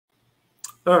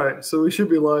All right, so we should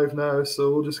be live now.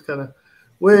 So we'll just kind of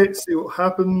wait, see what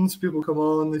happens. People come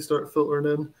on, they start filtering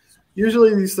in.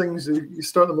 Usually these things, you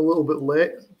start them a little bit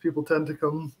late. People tend to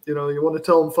come, you want to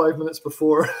tell them 5 minutes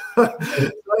before.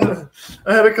 I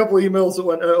had a couple of emails that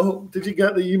went out. Oh, did you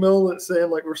get the email that's saying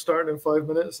like we're starting in 5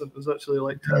 minutes? And it was actually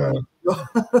like 10 Yeah. minutes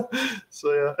ago.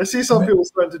 So yeah, I see some Maybe, people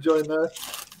starting to join now.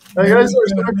 maybe Guys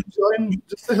that we are can, starting to join,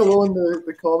 just say hello in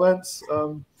the comments.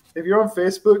 If you're on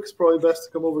Facebook, it's probably best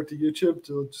to come over to YouTube,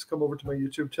 to just come over to my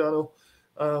YouTube channel.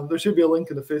 There should be a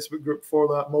link in the Facebook group for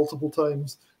that multiple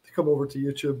times to come over to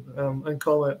YouTube and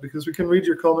comment, because we can read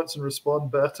your comments and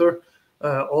respond better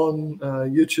on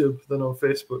YouTube than on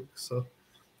Facebook. So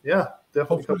yeah,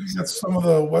 definitely. hopefully we get some of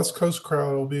the West Coast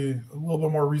crowd. It'll be a little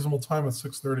bit more reasonable time at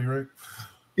 6:30, right?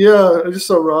 Yeah, I just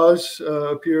saw Raj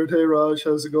appeared. Hey Raj,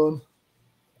 how's it going?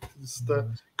 Just,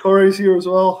 Corey's here as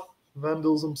well.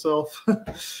 Vandals himself.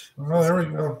 Oh, there we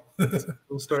go.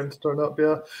 Starting to turn up.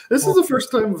 Yeah, this is the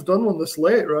first time we've done one this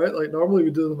late, right? Like normally we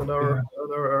do them an hour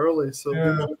early. So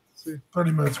yeah,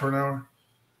 30 minutes for an hour.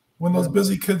 When those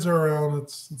busy kids are around,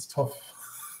 it's tough.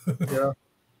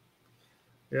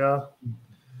 Yeah.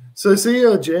 So I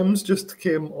see James just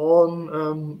came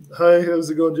on. Hi, how's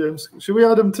it going, James? Should we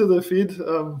add him to the feed? If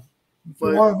you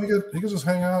want, he could just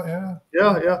hang out.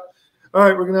 Yeah. All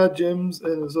right, we're gonna add James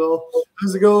in as well.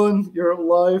 How's it going? You're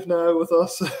live now with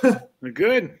us.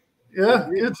 Good. Yeah,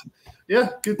 good. Yeah,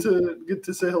 good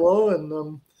to say hello.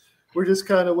 And we're just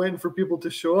kind of waiting for people to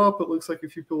show up. It looks like a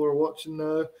few people are watching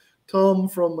now. Tom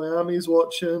from Miami's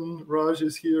watching. Raj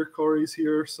is here. Corey's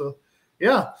here. So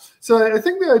yeah. So I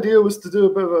think the idea was to do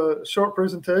a bit of a short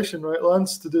presentation, right,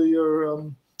 Lance? To do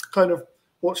your kind of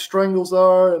what Strangles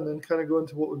are, and then kind of go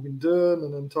into what we've been doing,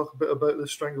 and then talk a bit about the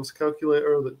Strangles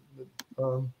calculator that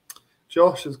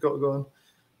Josh has got going.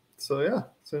 So yeah,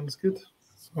 sounds good.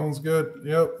 Sounds good.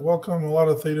 Yep. Welcome. A lot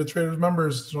of Theta Traders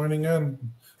members joining in.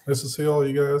 Nice to see all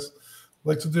you guys.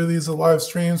 Like to do these live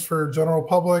streams for general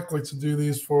public. Like to do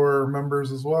these for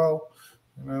members as well.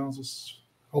 Just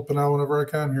helping out whenever I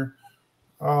can here.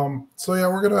 So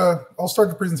yeah, I'll start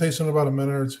the presentation in about a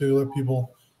minute or two. Let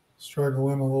people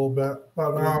struggle in a little bit.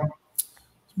 But I've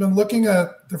been looking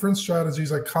at different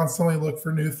strategies. I constantly look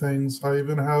for new things. I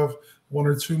even have one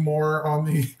or two more on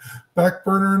the back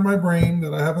burner in my brain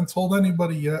that I haven't told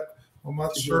anybody yet. I'm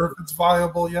not sure if it's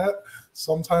viable yet.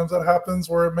 Sometimes that happens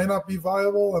where it may not be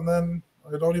viable, and then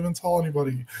I don't even tell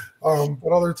anybody.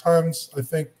 But other times, I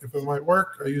think if it might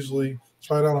work, I usually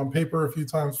try it out on paper a few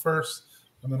times first,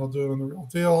 and then I'll do it in the real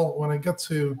deal. When I get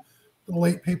to the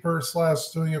late paper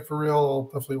 / doing it for real, I'll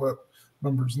definitely let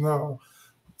members know.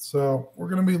 So we're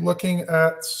going to be looking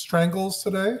at Strangles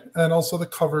today, and also the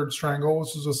covered strangle,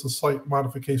 which is just a slight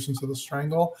modification to the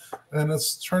strangle. And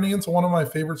it's turning into one of my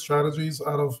favorite strategies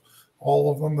out of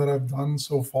all of them that I've done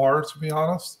so far, to be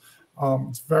honest.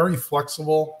 It's very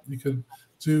flexible. You could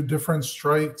do different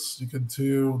strikes. You could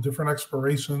do different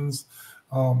expirations.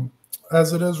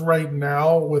 As it is right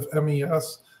now with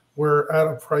MES, we're at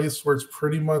a price where it's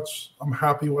pretty much, I'm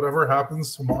happy whatever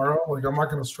happens tomorrow. Like, I'm not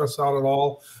going to stress out at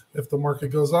all if the market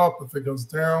goes up, if it goes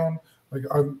down. Like,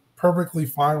 I'm perfectly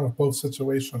fine with both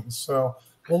situations. So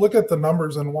we'll look at the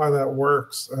numbers and why that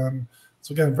works. And it's,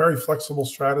 again, very flexible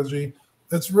strategy.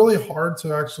 It's really hard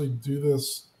to actually do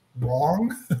this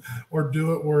wrong or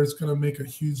do it where it's going to make a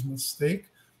huge mistake,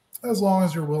 as long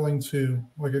as you're willing to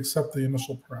like accept the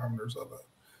initial parameters of it.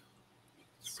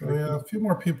 So yeah, a few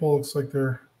more people looks like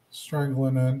they're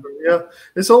strangling in. Yeah,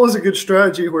 it's always a good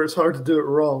strategy where it's hard to do it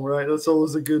wong, right? That's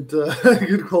always a good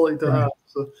good quality to have.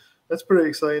 So that's pretty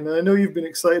exciting. And I know you've been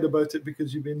excited about it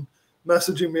because you've been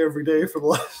messaging me every day for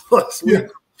the last week.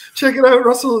 Check it out,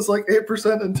 Russell. It's like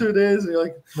 8% in 2 days. And you're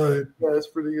like, right? Yeah, it's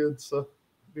pretty good. So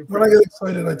when I get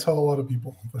excited, I tell a lot of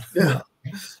people. Yeah.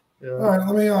 All right,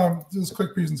 let me do this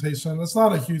quick presentation. It's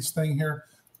not a huge thing here,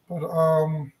 but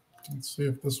let's see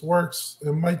if this works.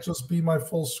 It might just be my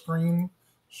full screen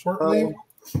shortly.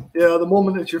 Yeah, the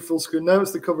moment it's your full screen. Now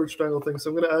it's the covered strangle thing.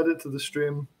 So I'm going to add it to the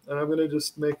stream, and I'm going to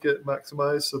just make it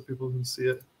maximized so people can see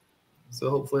it. So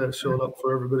hopefully that's showing up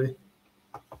for everybody.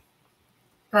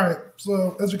 All right,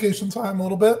 so education time a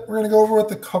little bit. We're going to go over what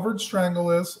the covered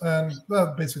strangle is and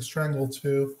the basic strangle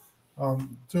too.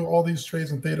 Do all these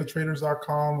trades on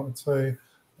thetatraders.com. It's a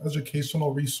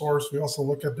educational resource. We also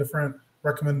look at different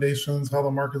recommendations, how the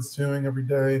market's doing every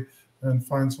day, and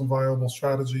find some viable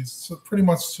strategies. So pretty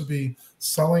much to be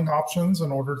selling options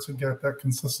in order to get that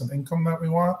consistent income that we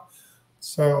want.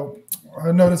 So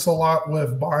I notice a lot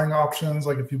with buying options,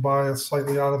 like if you buy a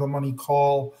slightly out of the money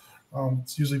call,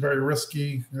 it's usually very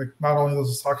risky. Like, not only does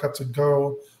the stock have to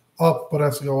go up, but it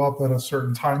has to go up at a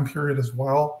certain time period as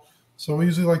well. So we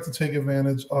usually like to take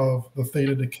advantage of the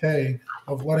theta decay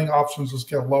of letting options just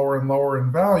get lower and lower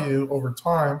in value over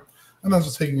time, and then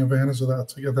just taking advantage of that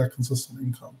to get that consistent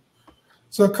income.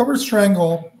 So a covered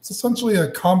strangle, it's essentially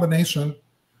a combination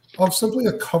of simply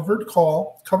a covered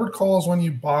call. Covered call is when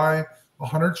you buy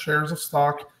 100 shares of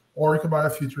stock, or you can buy a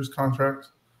futures contract,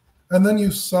 and then you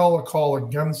sell a call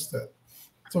against it.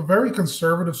 It's a very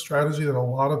conservative strategy that a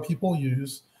lot of people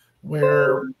use,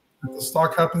 where if the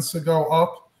stock happens to go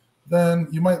up, then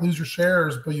you might lose your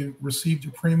shares, but you received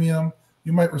your premium.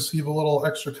 You might receive a little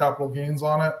extra capital gains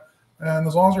on it. And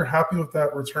as long as you're happy with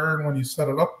that return when you set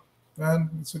it up, then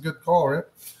it's a good call, right?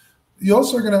 You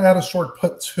also are going to add a short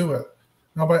put to it.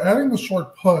 Now, by adding the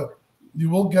short put, you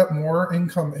will get more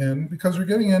income in because you're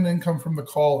getting in income from the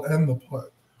call and the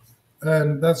put.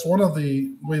 And that's one of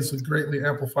the ways to greatly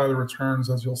amplify the returns,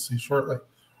 as you'll see shortly.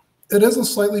 It is a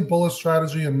slightly bullish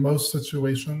strategy in most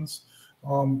situations.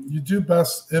 You do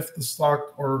best if the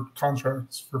stock or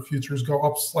contracts for futures go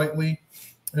up slightly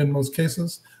in most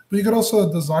cases. But you could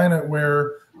also design it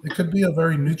where it could be a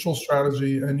very neutral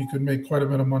strategy and you could make quite a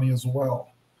bit of money as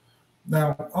well.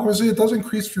 Now, obviously, it does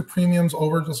increase your premiums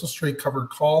over just a straight covered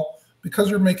call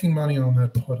because you're making money on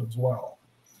that put as well.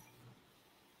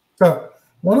 So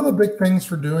one of the big things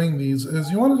for doing these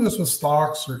is you want to do this with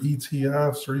stocks or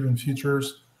ETFs or even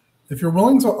futures. If you're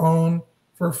willing to own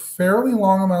for fairly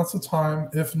long amounts of time,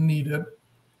 if needed,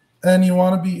 and you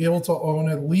want to be able to own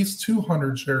at least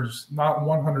 200 shares, not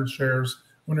 100 shares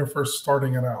when you're first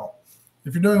starting it out.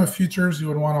 If you're doing with futures, you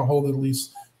would want to hold at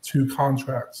least 2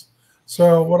 contracts.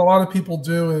 So what a lot of people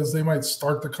do is they might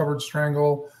start the covered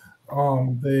strangle.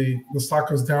 The stock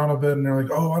goes down a bit and they're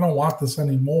like, oh, I don't want this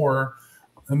anymore.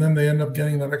 And then they end up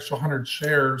getting that extra 100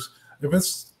 shares. If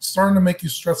it's starting to make you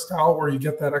stressed out where you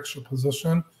get that extra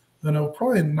position, then it's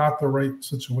probably not the right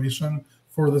situation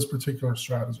for this particular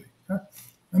strategy. Okay?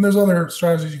 And there's other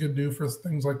strategies you could do for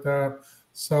things like that.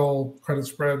 Sell credit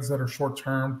spreads that are short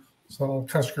term, sell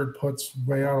cash secured puts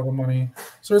way out of the money.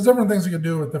 So there's different things you could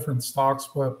do with different stocks,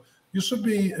 but you should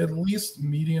be at least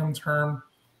medium term,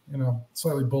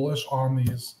 slightly bullish on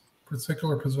these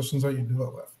particular positions that you do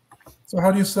it with. So how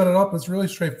do you set it up? It's really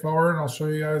straightforward, and I'll show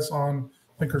you guys on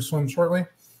Thinkorswim shortly.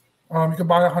 You can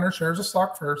buy 100 shares of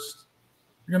stock first.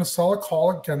 You're going to sell a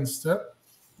call against it.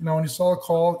 When you sell a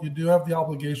call, you do have the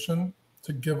obligation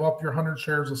to give up your 100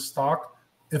 shares of stock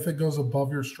if it goes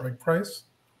above your strike price.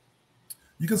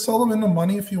 You can sell them in the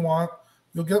money if you want.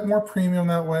 You'll get more premium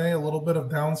that way, a little bit of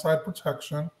downside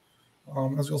protection.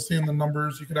 As you'll see in the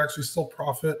numbers, you could actually still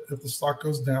profit if the stock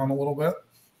goes down a little bit.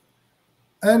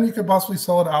 And you could possibly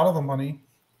sell it out of the money.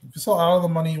 If you sell out of the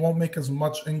money, you won't make as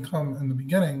much income in the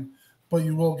beginning, but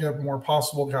you will get more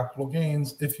possible capital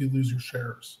gains if you lose your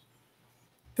shares.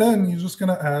 Then you're just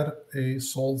going to add a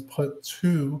sold put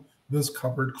to this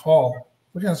covered call.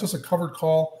 Again, it's just a covered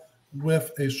call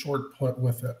with a short put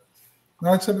with it.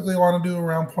 Now, I typically want to do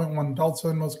around 0.1 delta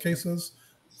in most cases.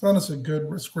 So then it's a good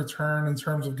risk return in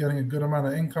terms of getting a good amount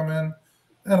of income in,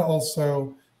 and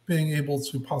also being able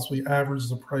to possibly average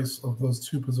the price of those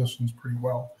 2 positions pretty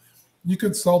well. You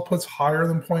could sell puts higher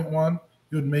than 0.1.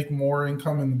 You would make more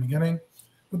income in the beginning,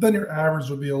 but then your average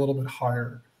would be a little bit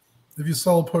higher. If you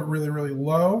sell a put really, really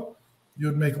low, you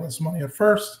would make less money at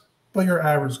first, but your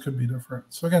average could be different.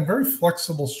 So again, very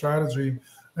flexible strategy.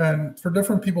 And for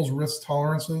different people's risk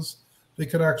tolerances, they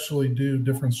could actually do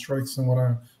different strikes than what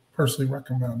I personally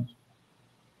recommend.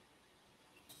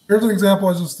 Here's an example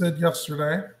I just did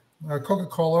yesterday.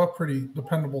 Coca-Cola, pretty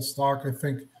dependable stock. I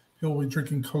think he'll be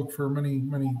drinking Coke for many,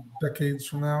 many decades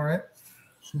from now, right?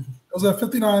 It was at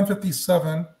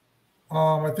 59.57.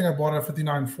 I think I bought it at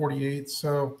 59.48.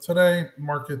 So today,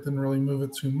 market didn't really move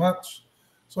it too much.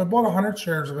 So I bought 100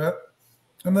 shares of it.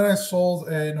 And then I sold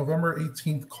a November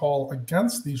 18th call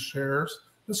against these shares.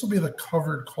 This will be the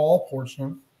covered call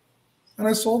portion. And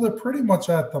I sold it pretty much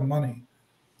at the money.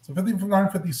 So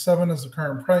 59.57 is the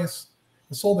current price.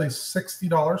 I sold a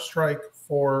 $60 strike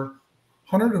for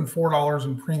 $104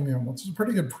 in premium, which is a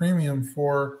pretty good premium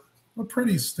for a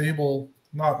pretty stable,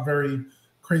 not very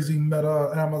crazy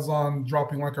meta Amazon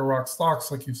dropping like a rock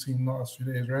stocks like you've seen in the last few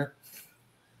days, right?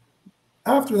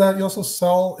 After that, you also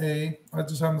sell I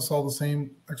just happen to sell the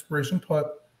same expiration put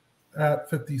at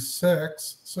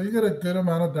 56. So you get a good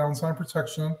amount of downside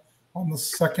protection on the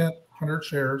second 100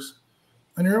 shares.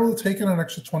 And you're able to take in an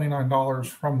extra $29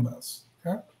 from this,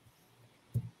 okay?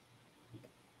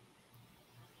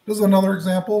 This is another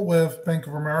example with Bank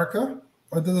of America.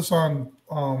 I did this on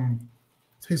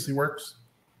Tastyworks.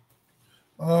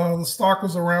 The stock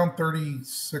was around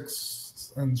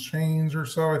 36 and change or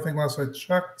so, I think last I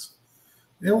checked.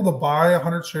 Able to buy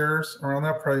 100 shares around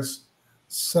that price,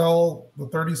 sell the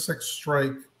 36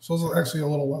 strike. So it's actually a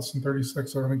little less than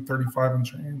 36, I think 35 and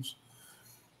change.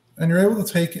 And you're able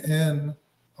to take in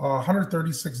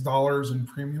 $136 in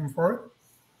premium for it.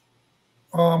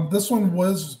 This one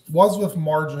was with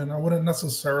margin. I wouldn't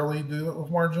necessarily do it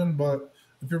with margin, but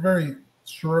if you're very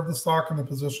sure of the stock and the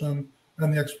position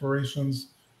and the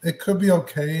expirations, it could be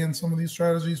okay in some of these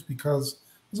strategies because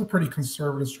it's a pretty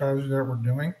conservative strategy that we're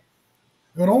doing.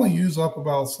 It would only use up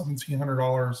about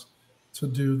 $1,700 to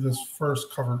do this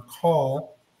first covered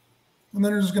call, and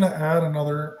then you're just going to add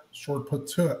another short put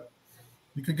to it.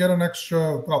 You could get an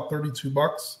extra about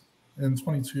 $32 in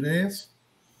 22 days.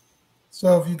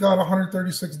 So if you got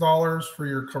 $136 for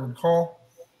your covered call,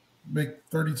 make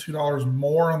 $32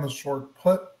 more on the short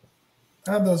put,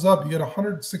 add those up, you get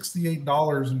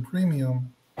 $168 in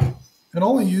premium. It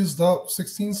only used up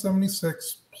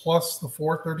 $1,676 plus the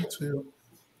 $432.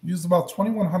 Used about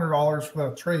 $2,100 for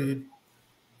that trade,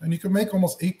 and you can make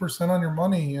almost 8% on your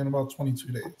money in about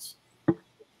 22 days.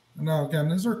 Now, again,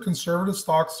 these are conservative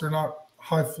stocks. They're not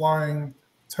high-flying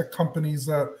tech companies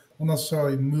that will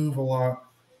necessarily move a lot.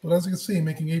 But as you can see,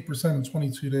 making 8% in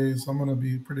 22 days, I'm going to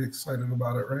be pretty excited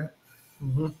about it, right?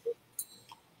 Mm-hmm.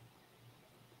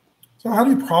 So how do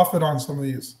you profit on some of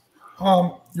these?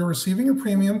 You're receiving your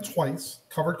premium twice,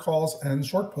 covered calls and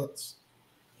short puts.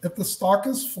 If the stock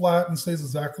is flat and stays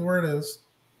exactly where it is,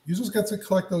 you just get to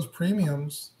collect those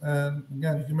premiums. And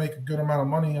again, you can make a good amount of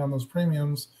money on those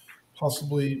premiums,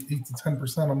 possibly 8 to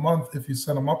 10% a month if you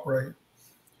set them up right.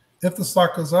 If the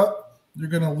stock goes up, you're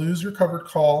going to lose your covered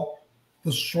call.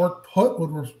 The short put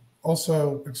would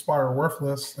also expire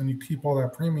worthless, and you keep all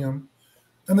that premium.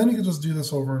 And then you can just do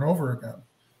this over and over again.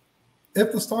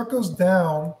 If the stock goes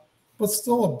down, but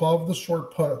still above the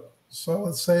short put, so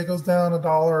let's say it goes down $1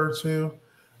 or $2,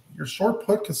 your short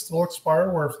put could still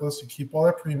expire worthless. You keep all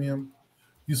that premium.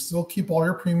 You still keep all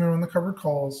your premium in the covered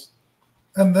calls.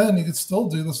 And then you could still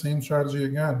do the same strategy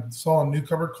again. Sell a new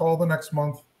covered call the next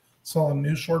month, sell a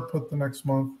new short put the next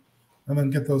month, and then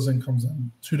get those incomes in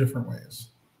 2 different ways.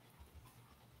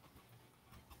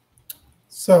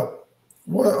 So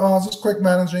just quick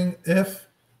managing. If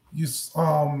you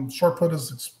short put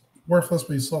is worthless,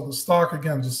 but you still have the stock,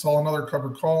 again, just sell another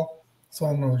covered call, sell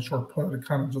another short put. It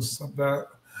kind of just said that.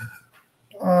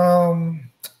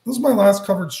 This is my last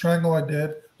covered strangle I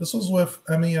did. This was with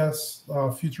MES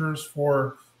futures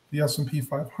for the S&P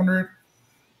 500.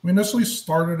 We initially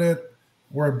started it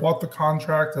where I bought the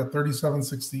contract at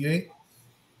 37.68.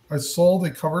 I sold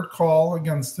a covered call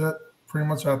against it, pretty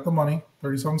much at the money,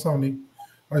 37.70.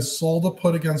 I sold a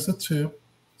put against it too,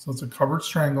 so it's a covered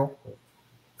strangle.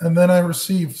 And then I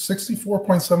received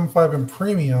 64.75 in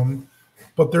premium,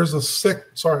 but there's a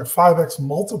 5x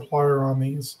multiplier on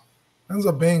these. It ends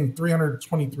up being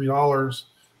 $323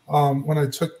 when I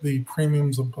took the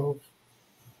premiums of both.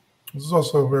 This is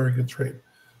also a very good trade.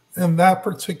 In that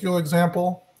particular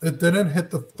example, it didn't hit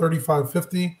the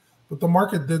 35.50, but the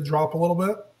market did drop a little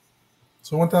bit.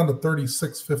 So it went down to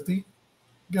 36.50.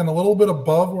 Again, a little bit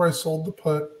above where I sold the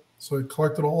put. So I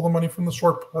collected all the money from the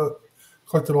short put,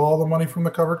 collected all the money from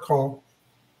the covered call.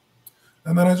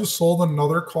 And then I just sold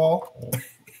another call,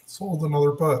 sold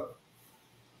another put.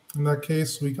 In that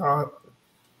case, we got,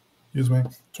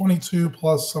 22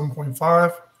 plus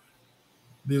 7.5.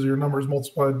 These are your numbers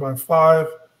multiplied by 5.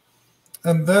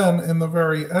 And then in the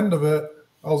very end of it,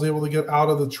 I was able to get out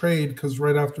of the trade because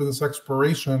right after this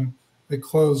expiration, it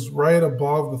closed right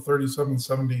above the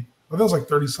 37.70. I think it was like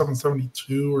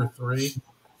 37.72 or 3.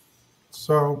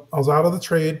 So I was out of the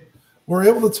trade. We were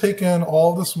able to take in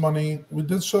all this money. We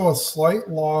did show a slight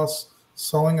loss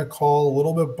selling a call a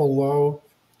little bit below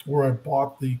where I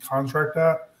bought the contract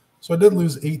at. So I did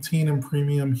lose 18 in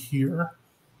premium here.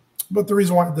 But the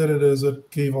reason why I did it is it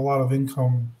gave a lot of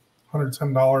income,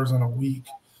 $110 in a week.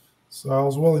 So I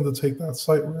was willing to take that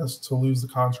slight risk to lose the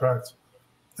contract.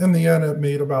 In the end, it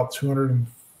made about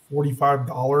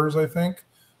 $245, I think,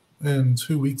 in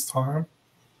 2 weeks' time.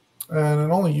 And it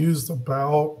only used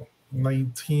about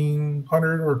 $1,900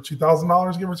 or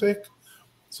 $2,000, give or take.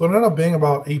 So it ended up being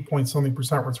about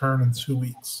 8-point-something% return in 2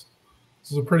 weeks.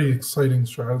 This is a pretty exciting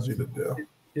strategy to do.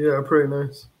 Yeah, pretty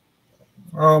nice.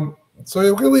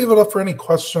 So we'll leave it up for any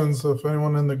questions if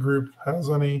anyone in the group has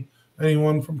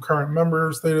anyone from current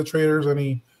members, theta traders,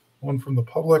 anyone from the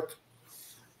public.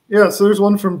 Yeah, so there's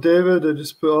one from David I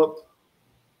just put up.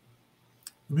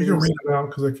 If you can read it out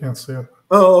because I can't see it.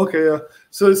 Oh, okay, yeah.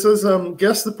 So it says,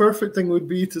 guess the perfect thing would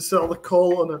be to sell the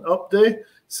call on an up day,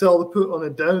 sell the put on a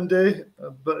down day,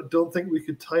 but I don't think we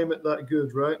could time it that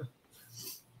good, right?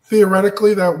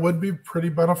 Theoretically, that would be pretty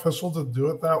beneficial to do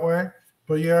it that way.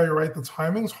 But yeah, you're right. The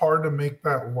timing's hard to make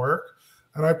that work.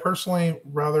 And I personally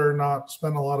rather not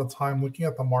spend a lot of time looking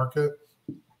at the market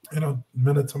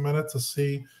minute to minute to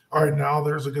see, all right, now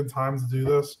there's a good time to do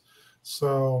this.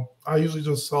 So I usually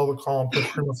just sell the call and put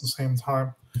pretty much the same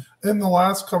time. In the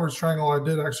last covered strangle, I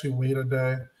did actually wait a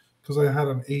day because I had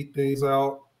an 8 days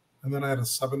out and then I had a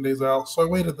 7 days out. So I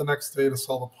waited the next day to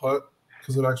sell the put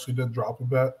because it actually did drop a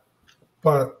bit.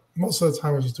 But most of the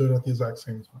time I just do it at the exact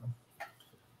same time.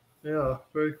 Yeah,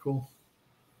 very cool.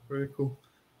 Very cool.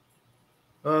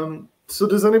 So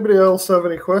does anybody else have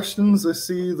any questions? I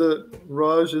see that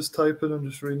Raj is typing. I'm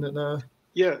just reading it now.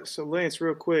 Yeah. So Lance,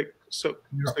 real quick. So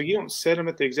you don't set them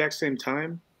at the exact same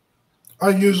time? I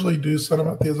usually do set them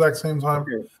at the exact same time.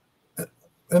 Okay.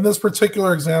 In this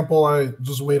particular example, I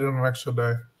just waited an extra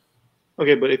day.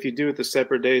 Okay, but if you do it the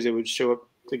separate days, it would show up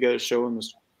together, showing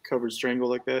this covered strangle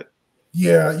like that?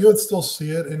 Yeah, you would still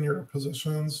see it in your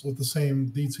positions with the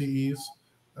same DTEs,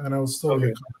 and I would still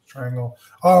get covered strangle.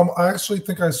 I actually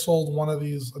think I sold one of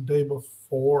these a day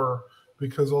before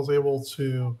because I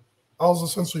was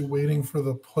essentially waiting for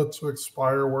the put to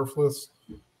expire worthless.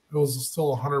 It was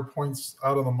still 100 points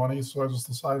out of the money, so I just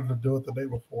decided to do it the day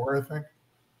before, I think.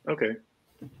 Okay.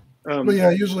 But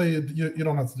yeah, usually you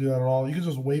don't have to do that at all. You can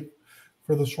just wait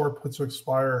for the short put to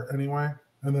expire anyway,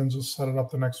 and then just set it up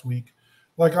the next week.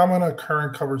 Like I'm in a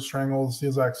current covered strangle, it's the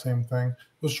exact same thing.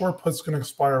 The short put's going to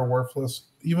expire worthless.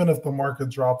 Even if the market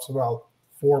drops about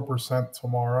 4%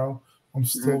 tomorrow, I'm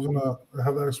still going to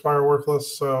have that expire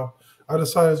worthless. So I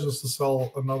decided just to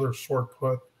sell another short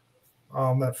put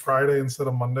that Friday instead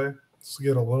of Monday, just to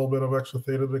get a little bit of extra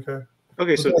theta decay.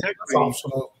 Okay, so technically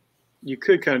you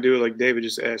could kind of do it like David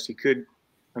just asked. You could,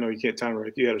 I know you can't time it.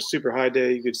 If you had a super high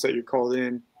day, you could set your call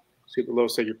in, super low,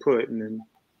 set your put, and then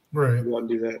go out and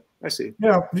do that. I see.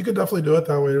 Yeah, you could definitely do it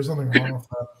that way. There's nothing wrong with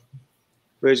that.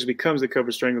 But it just becomes the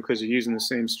covered strangle because you're using the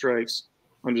same strikes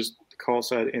on just the call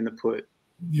side and the put.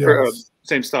 Yeah.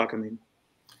 Same stock, I mean.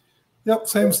 Yep,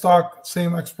 same stock,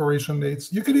 same expiration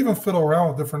dates. You could even fiddle around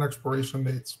with different expiration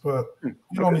dates, but you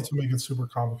don't need to make it super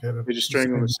complicated. You're just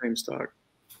strangling the same stock.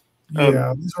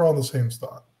 Yeah, these are all the same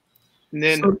stock. And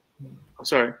then,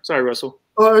 sorry, Russell.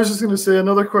 Oh, I was just going to say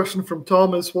another question from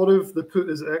Thomas. What if the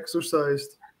put is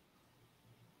exercised?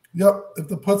 Yep, if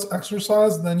the put's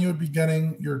exercised, then you would be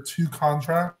getting your 2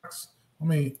 contracts. Let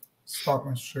me stop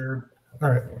my shared. All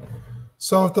right.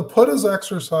 So if the put is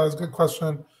exercised, good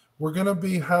question. We're going to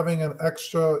be having an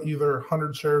extra either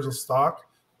 100 shares of stock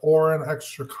or an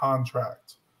extra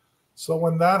contract. So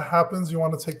when that happens, you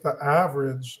want to take the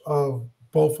average of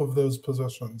both of those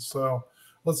positions. So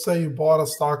let's say you bought a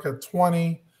stock at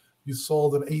 20, you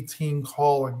sold an 18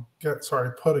 call and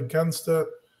put against it.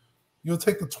 You'll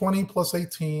take the 20 plus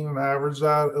 18 and average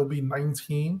that. It'll be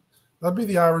 19. That'd be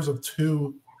the average of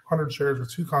 200 shares or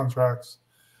 2 contracts.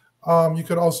 You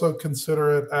could also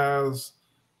consider it as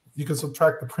you can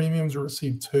subtract the premiums you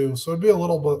received too. So it'd be a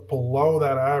little bit below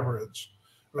that average.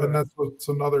 Right. And that's what's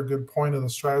another good point of the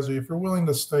strategy. If you're willing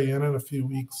to stay in it a few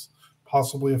weeks,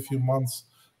 possibly a few months,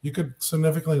 you could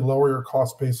significantly lower your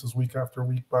cost basis week after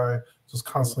week by just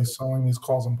constantly selling these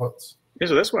calls and puts. Yeah,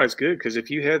 so that's why it's good, because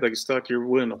if you had like a stock you're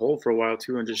willing to hold for a while,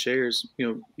 200 shares,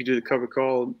 you do the cover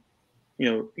call,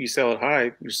 you sell it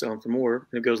high, you're selling for more.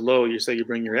 And it goes low, you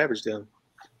bring your average down.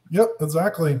 Yep,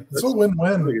 exactly. It's a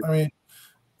win-win. I mean,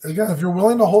 again, if you're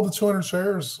willing to hold the 200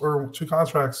 shares or 2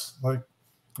 contracts, like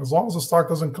as long as the stock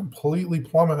doesn't completely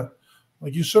plummet,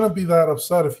 like you shouldn't be that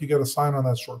upset if you get a sign on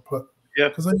that short put. Yeah.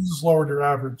 Because then you just lowered your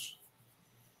average.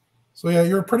 So yeah,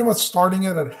 you're pretty much starting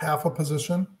it at half a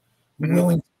position,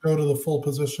 willing to go to the full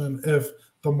position if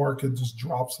the market just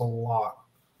drops a lot.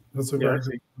 That's a very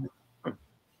good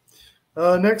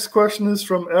point. Next question is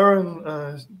from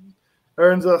Aaron.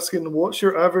 Aaron's asking, what's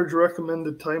your average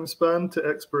recommended time span to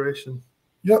expiration?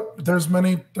 Yep, there's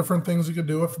many different things you could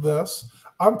do with this.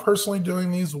 I'm personally doing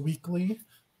these weekly.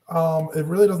 It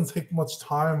really doesn't take much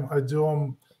time. I do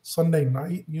them Sunday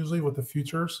night, usually with the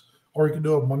futures, or you can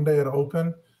do it Monday at open.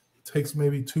 It takes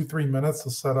maybe 2-3 minutes to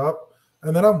set up.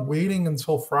 And then I'm waiting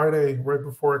until Friday, right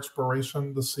before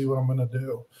expiration, to see what I'm going to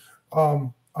do.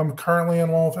 I'm currently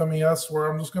in one with MES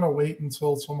where I'm just going to wait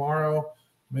until tomorrow,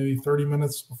 maybe 30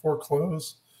 minutes before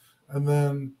close. And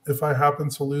then if I happen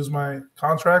to lose my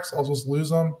contracts, I'll just lose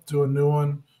them, do a new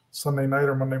one Sunday night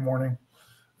or Monday morning.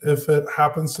 If it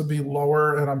happens to be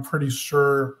lower and I'm pretty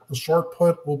sure the short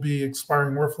put will be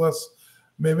expiring worthless,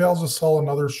 maybe I'll just sell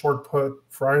another short put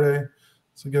Friday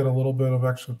to get a little bit of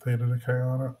extra theta decay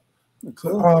on it.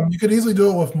 Cool. You could easily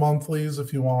do it with monthlies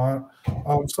if you want.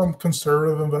 Some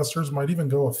conservative investors might even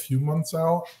go a few months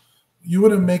out. You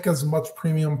wouldn't make as much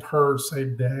premium per, say,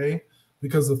 day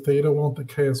because the theta won't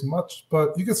decay as much,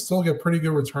 but you could still get pretty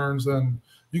good returns and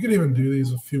You could even do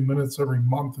these a few minutes every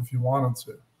month if you wanted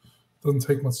to. Doesn't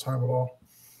take much time at all.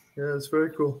 Yeah, it's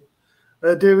very cool.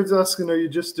 David's asking, are you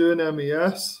just doing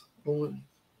MES?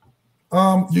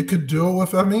 You could do it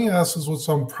with MES is what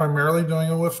I'm primarily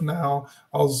doing it with now.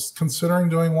 I was considering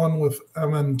doing one with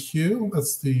MNQ.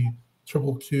 That's the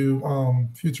triple Q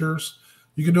futures.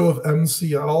 You can do it with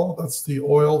MCL. That's the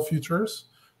oil futures.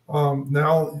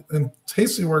 Now in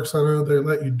Tastyworks, I know they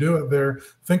let you do it there.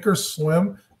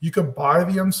 Thinkorswim, you could buy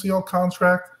the MCL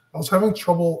contract. I was having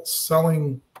trouble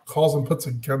selling calls and puts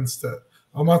against it.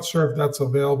 I'm not sure if that's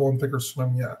available in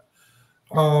Thinkorswim yet.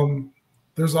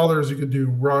 There's others. You could do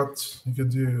RUT, you could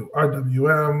do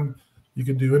IWM, you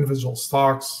could do individual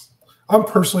stocks. I'm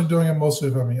personally doing it mostly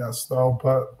with MES though,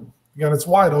 but again, it's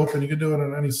wide open. You can do it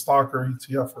in any stock or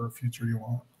ETF or future you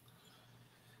want.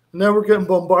 Now we're getting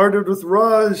bombarded with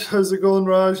Raj. How's it going,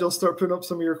 Raj? I'll start putting up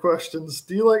some of your questions.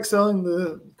 Do you like selling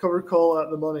the covered call at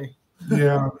the money?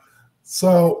 Yeah.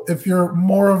 So if you're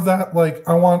more of that, like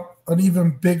I want an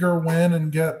even bigger win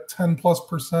and get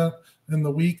 10+% in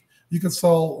the week, you could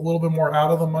sell a little bit more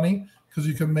out of the money because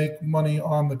you can make money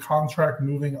on the contract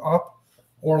moving up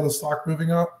or the stock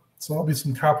moving up. So there'll be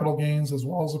some capital gains as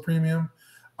well as a premium.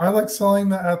 I like selling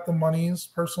the at the monies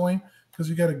personally because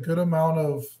you get a good amount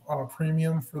of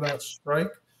premium for that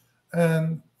strike.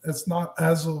 And it's not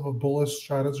as of a bullish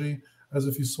strategy as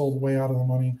if you sold way out of the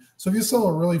money. So if you sell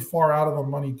a really far out of the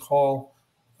money call,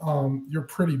 you're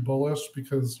pretty bullish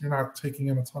because you're not taking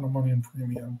in a ton of money in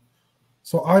premium.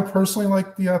 So I personally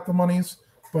like the at the monies,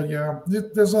 but yeah,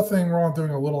 there's nothing wrong doing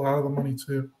a little out of the money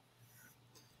too.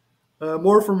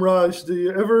 More from Raj. Do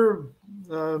you ever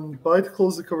buy to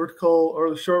close the covered call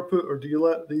or the short put, or do you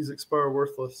let these expire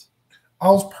worthless? I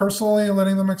was personally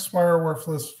letting them expire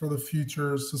worthless for the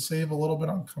futures to save a little bit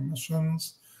on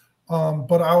commissions.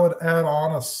 But I would add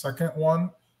on a second one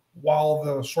while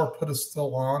the short put is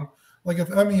still on. Like if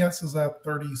MES is at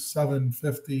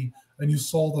 37.50 and you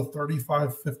sold a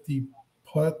 35.50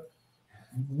 put,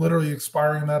 literally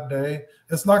expiring that day,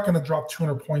 it's not going to drop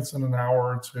 200 points in an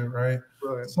hour or two, right?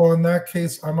 Right. So in that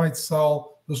case, I might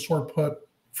sell the short put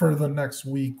for the next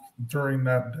week during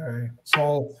that day. So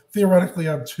I'll theoretically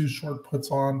have 2 short puts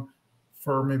on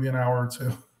for maybe an hour or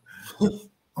two.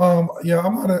 Yeah,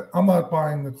 I'm not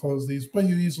buying to close these, but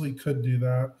you easily could do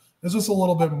that. It's just a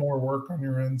little bit more work on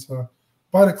your end to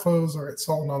buy to close. All right,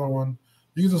 sell another one.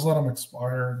 You can just let them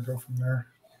expire and go from there.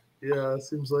 Yeah, it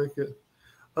seems like it.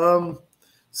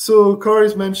 So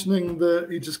Corey's mentioning that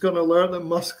he just got an alert that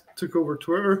Musk took over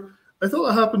Twitter. I thought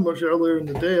that happened much earlier in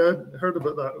the day. I heard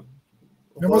about that.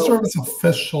 I'm not sure if it's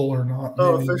official or not.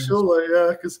 Oh, official? Like,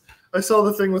 yeah, because I saw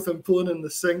the thing with him pulling in the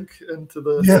sink into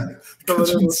the coming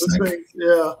in with the sink.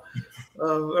 Yeah,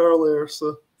 earlier.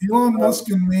 So Elon Musk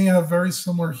and me have very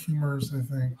similar humors, I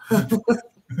think.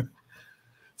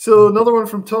 So another one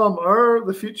from Tom: are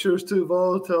the futures too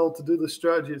volatile to do the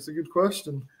strategy? It's a good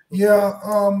question.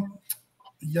 Yeah.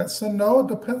 Yes and no. It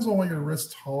depends on what your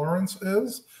risk tolerance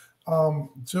is.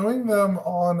 Doing them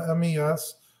on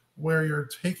MES where you're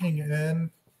taking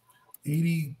in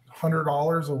 $80,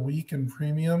 $100 a week in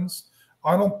premiums,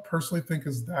 I don't personally think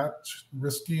is that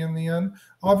risky in the end.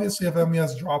 Obviously, if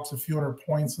MES drops a few hundred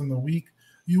points in the week,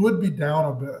 you would be down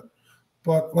a bit.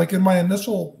 But like in my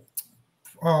initial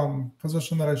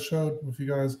position that I showed with you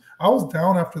guys, I was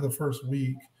down after the first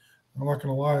week. I'm not going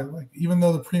to lie. Like even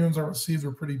though the premiums I received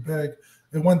were pretty big,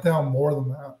 it went down more than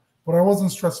that. But I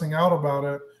wasn't stressing out about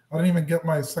it. I didn't even get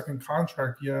my second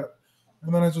contract yet.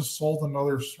 And then I just sold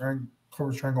another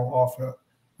cover strangle off it.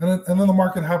 And then the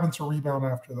market happened to rebound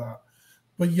after that.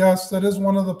 But yes, that is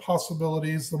one of the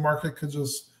possibilities. The market could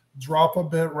just drop a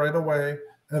bit right away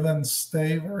and then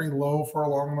stay very low for a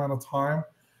long amount of time.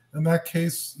 In that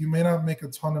case, you may not make a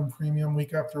ton in premium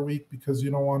week after week because you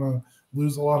don't want to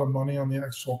lose a lot of money on the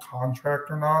actual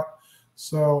contract or not.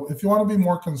 So if you want to be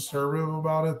more conservative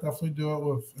about it, definitely do it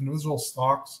with individual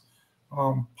stocks,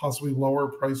 possibly lower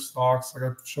price stocks. Like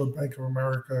I showed Bank of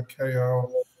America, KO.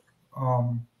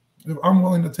 I'm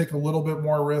willing to take a little bit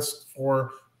more risk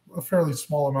for a fairly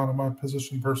small amount of my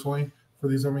position personally for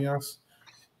these MES.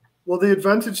 Well, the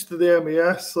advantage to the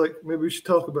MES, like maybe we should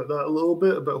talk about that a little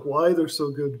bit, about why they're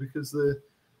so good, because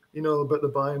about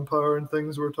the buying power and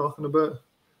things we're talking about.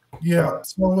 Yeah,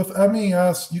 so with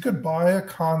MES, you could buy a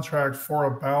contract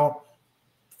for about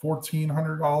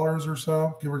 $1,400 or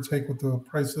so, give or take what the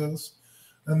price is.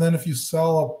 And then if you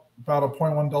sell about a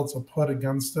 0.1 delta put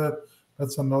against it,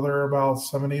 that's another about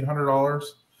 $700-800.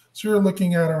 So you're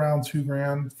looking at around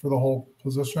 $2,000 for the whole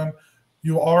position.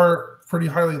 You are pretty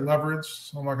highly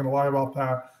leveraged, so I'm not going to lie about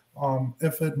that.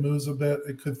 If it moves a bit,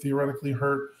 it could theoretically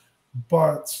hurt.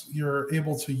 but you're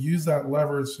able to use that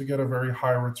leverage to get a very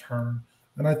high return.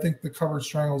 And I think the covered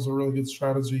strangle is a really good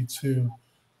strategy to,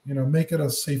 make it a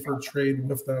safer trade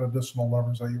with that additional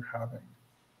leverage that you're having.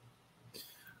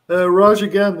 Raj,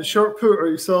 again, the short put, are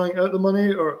you selling out the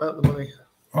money or at the money?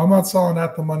 I'm not selling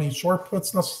at the money. Short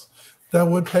puts, that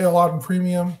would pay a lot in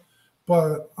premium,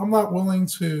 but I'm not willing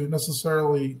to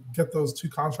necessarily get those two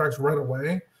contracts right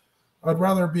away. I'd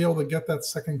rather be able to get that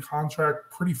second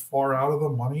contract pretty far out of the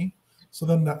money, so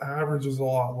then the average is a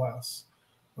lot less.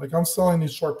 Like I'm selling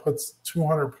these short puts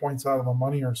 200 points out of the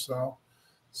money or so.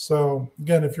 So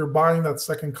again, if you're buying that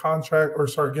second contract,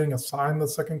 getting assigned the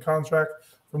second contract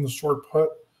from the short put,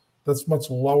 that's much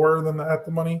lower than the at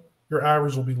the money, your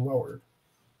average will be lowered.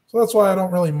 So that's why I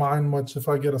don't really mind much if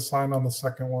I get assigned on the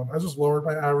second one. I just lowered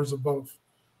my average of both.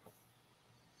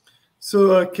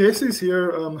 So Casey's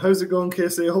here. How's it going,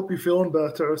 Casey? I hope you're feeling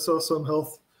better. I saw some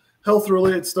health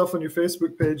related stuff on your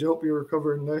Facebook page. I hope you're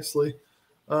recovering nicely.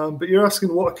 But you're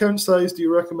asking, what account size do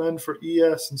you recommend for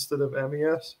ES instead of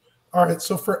MES? All right.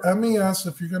 So for MES,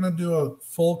 if you're going to do a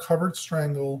full covered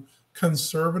strangle,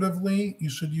 conservatively, you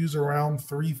should use around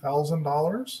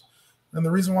 $3,000. And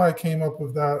the reason why I came up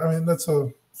with that, I mean, that's a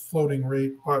floating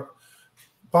rate, but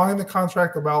buying the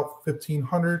contract about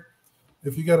 $1,500.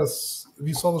 If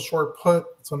you sell the short put,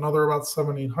 it's another about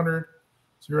 $1,700.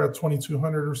 So you're at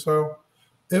 $2,200 or so.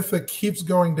 If it keeps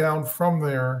going down from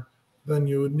there, then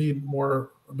you would need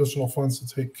more additional funds to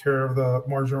take care of the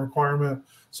margin requirement.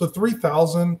 So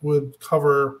 $3,000 would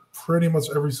cover pretty much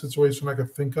every situation I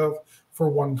could think of for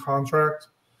one contract.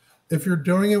 If you're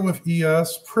doing it with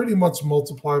ES, pretty much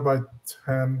multiply by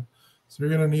 10. So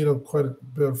you're going to need quite a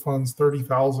bit of funds,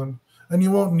 $30,000, and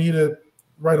you won't need it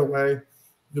right away.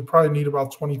 You'll probably need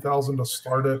about $20,000 to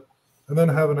start it, and then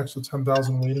have an extra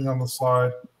 $10,000 waiting on the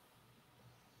side.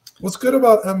 What's good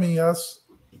about MES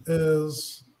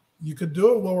is you could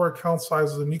do it lower account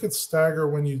sizes, and you could stagger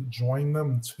when you join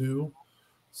them too.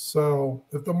 So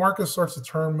if the market starts to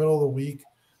turn middle of the week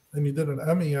and you did an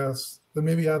MES, then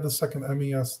maybe add the second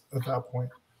MES at that point.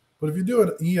 But if you do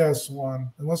an ES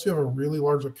one, unless you have a really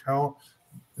large account,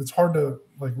 it's hard to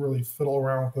really fiddle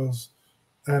around with those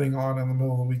adding on in the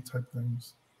middle of the week type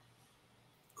things.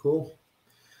 Cool.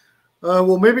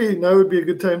 Well, maybe now would be a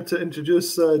good time to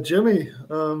introduce Jimmy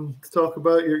to talk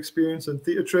about your experience in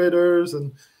Theta Traders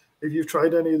and if you've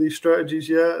tried any of these strategies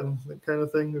yet and that kind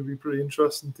of thing. Would be pretty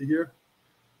interesting to hear.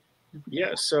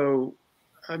 Yeah, so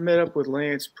I met up with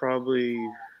Lance probably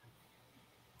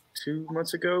 2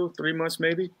 months ago, 3 months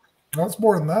maybe. That's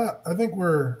more than that. I think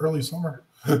we're early summer.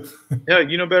 Yeah,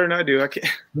 you know better than I do. I can't.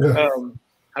 Yeah.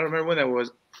 I don't remember when that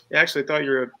was. Actually, I thought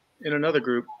you were in another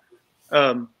group.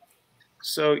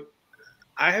 So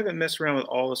I haven't messed around with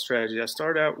all the strategies. I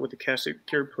started out with the cash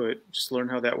secured put, just learn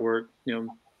how that worked.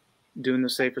 Doing the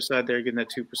safer side there, getting that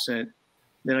 2%.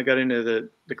 Then I got into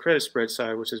the credit spread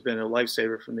side, which has been a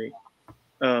lifesaver for me.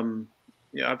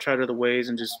 I've tried other ways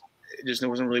and it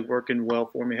wasn't really working well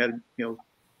for me.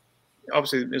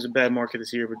 Obviously there's a bad market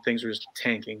this year, but things were just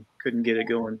tanking. Couldn't get it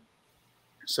going.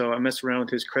 So I messed around with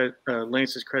his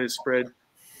Lance's credit spread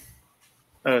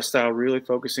style, really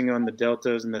focusing on the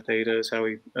deltas and the thetas, how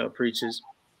he preaches.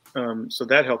 So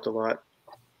that helped a lot.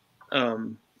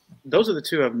 Those are the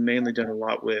two I've mainly done a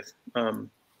lot with.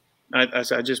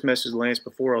 I just messaged Lance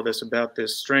before all this about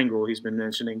this strangle he's been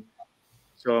mentioning.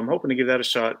 So I'm hoping to give that a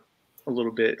shot a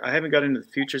little bit. I haven't got into the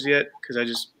futures yet because I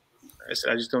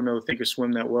just don't know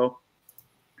Thinkorswim that well.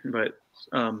 But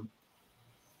I'm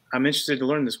interested to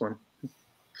learn this one.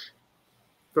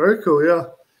 Very cool, yeah.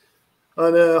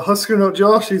 And Husker Not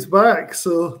Josh, he's back.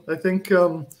 So I think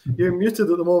you're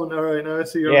muted at the moment. All right, now I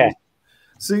see you're on.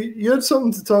 So you had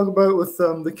something to talk about with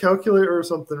the calculator or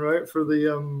something, right? For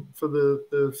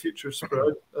the future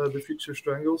spread, the future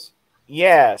strangles.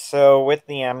 Yeah. So with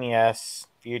the MES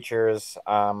futures,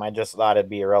 I just thought it'd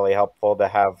be really helpful to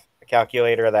have a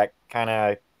calculator that kind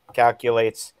of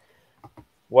calculates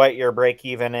what your break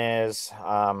even is,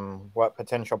 what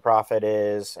potential profit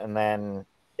is, and then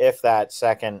if that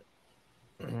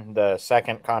the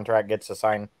second contract gets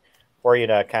assigned, for you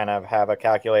to kind of have a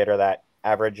calculator that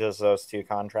averages those two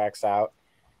contracts out.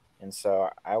 And so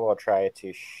I will try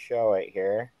to show it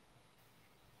here.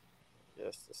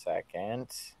 Just a second.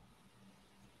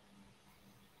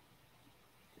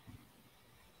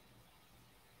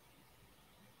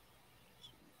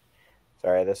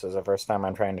 Sorry, this is the first time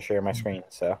I'm trying to share my screen.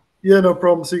 So yeah, no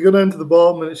problem. So you go down to the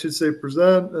bottom and it should say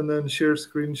present, and then share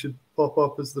screen should pop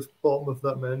up as the bottom of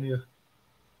that menu.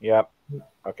 Yep.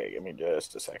 Okay, give me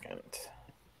just a second.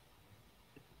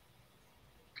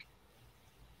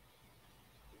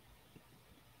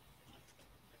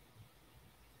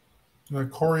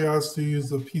 Corey asked to use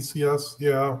the PCS.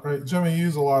 Yeah, right. Jimmy, you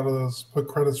use a lot of those put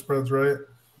credit spreads, right?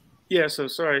 Yeah, so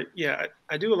sorry. Yeah,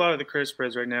 I do a lot of the credit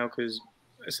spreads right now because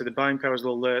I said the buying power is a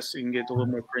little less. So you can get a little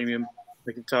more premium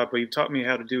like the top, but you've taught me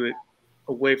how to do it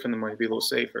away from the money, be a little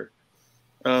safer.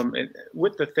 And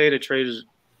with the Theta Traders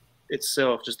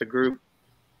itself, just the group,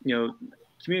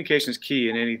 communication is key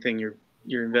in anything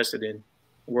you're invested in,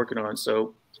 working on.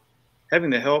 So having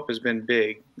the help has been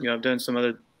big. I've done some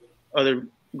other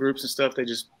groups and stuff. They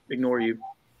just ignore you.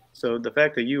 So the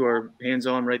fact that you are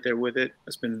hands-on right there with it,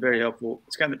 that's been very helpful.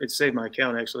 It saved my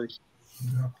account actually.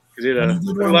 Yeah. You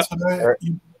did one today.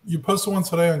 You posted one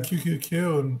today on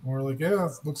QQQ, and we're like, yeah,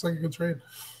 it looks like a good trade.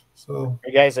 So, are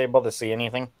you guys able to see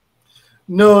anything?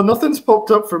 No, nothing's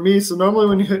popped up for me. So normally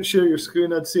when you hit share your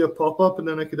screen, I'd see a pop-up, and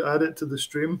then I could add it to the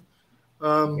stream.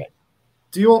 Okay.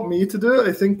 Do you want me to do it?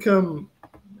 I think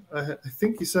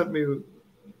you sent me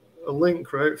a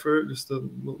link, right, for it just a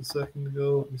little second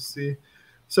ago. Let me see.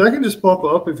 So I can just pop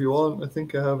it up if you want. I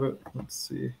think I have it. Let's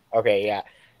see. Okay, yeah.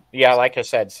 Yeah, like I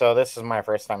said, so this is my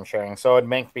first time sharing. So it'd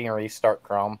make me restart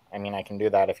Chrome. I mean, I can do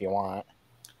that if you want.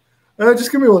 Just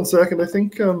give me 1 second. I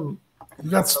think you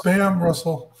got spam,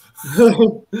 Russell.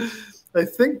 I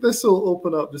think this will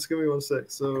open up. Just give me 1 sec.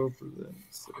 So present,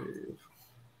 save,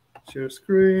 share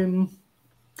screen.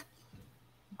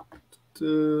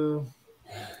 So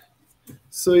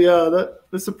yeah,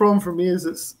 that's the problem for me is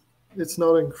it's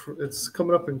not in it's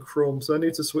coming up in Chrome, so I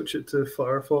need to switch it to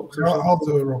Firefox. I'll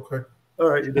do it real quick. All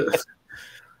right, you do it.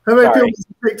 How many people does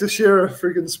it take to share a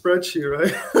freaking spreadsheet,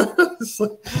 right?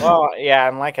 Well, yeah,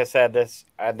 and like I said, this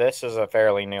is a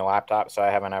fairly new laptop, so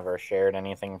I haven't ever shared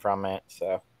anything from it.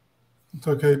 So it's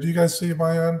okay. Do you guys see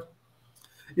my end?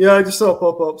 Yeah, I just saw it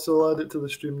pop up, so I'll add it to the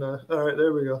stream now. All right,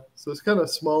 there we go. So it's kind of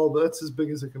small, but that's as big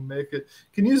as I can make it.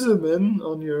 Can you zoom in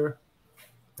on your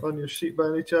sheet by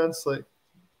any chance? Like,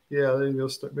 yeah, there you go.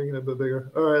 Start making it a bit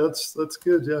bigger. All right, that's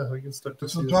good. Yeah, we can start to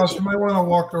see. So Josh, you might want to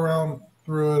walk around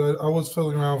through it. I was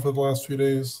fiddling around for the last few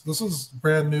days. This is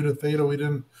brand new to Theta. We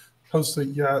didn't post it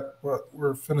yet, but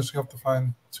we're finishing up the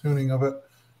fine tuning of it.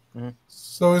 Mm-hmm.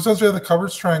 So essentially, you have the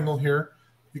covered triangle here.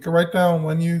 You can write down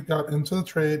when you got into the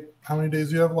trade, how many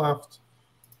days you have left.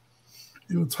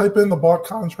 You would type in the bought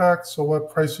contract, so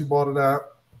what price you bought it at.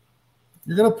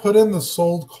 You're going to put in the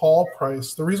sold call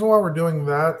price. The reason why we're doing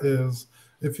that is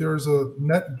if there's a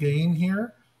net gain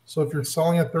here, so if you're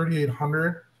selling at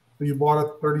 3,800, but you bought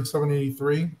at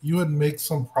 3,783, you would make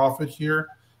some profit here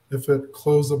if it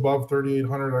closed above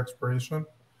 3,800 expiration.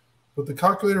 But the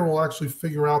calculator will actually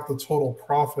figure out the total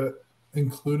profit,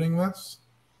 including this.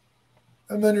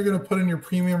 And then you're going to put in your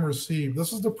premium received.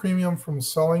 This is the premium from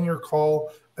selling your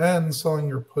call and selling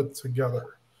your put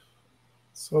together.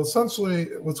 So essentially,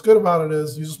 what's good about it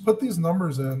is you just put these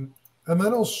numbers in, and then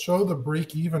it'll show the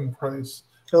break-even price.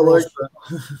 I like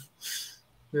that.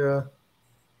 Yeah.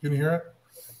 Can you hear it?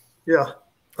 Yeah.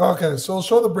 Okay, so it'll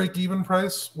show the break-even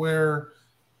price where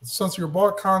since your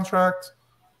bought contract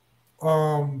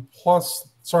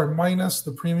minus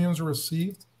the premiums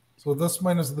received. So this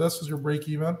minus this is your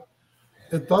break-even.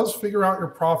 It does figure out your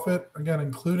profit, again,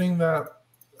 including that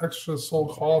extra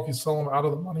sold call if you sell them out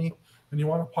of the money and you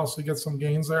want to possibly get some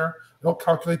gains there. It'll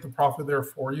calculate the profit there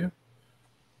for you.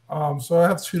 So I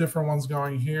have two different ones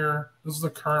going here. This is the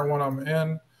current one I'm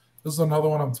in. This is another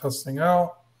one I'm testing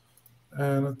out.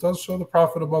 And it does show the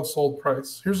profit above sold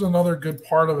price. Here's another good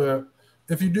part of it.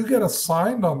 If you do get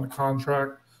assigned on the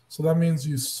contract, so that means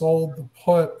you sold the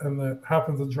put and it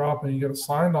happened to drop and you get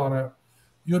assigned on it,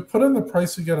 you would put in the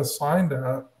price you get assigned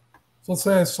at. So let's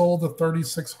say I sold the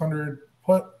 3,600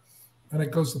 put and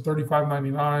it goes to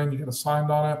 3,599. You get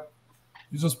assigned on it.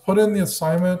 You just put in the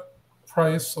assignment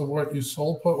price of what you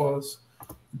sold put was.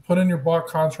 You put in your bought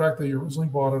contract that you originally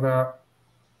bought it at.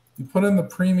 You put in the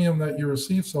premium that you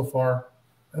received so far,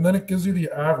 and then it gives you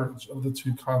the average of the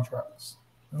two contracts.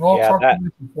 And I'll talk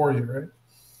for you, right?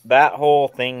 That whole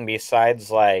thing,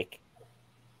 besides I'm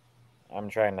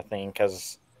trying to think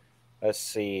because. Let's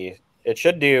see. It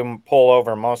should pull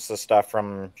over most of the stuff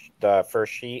from the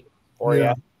first sheet for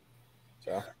you.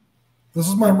 So this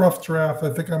is my rough draft.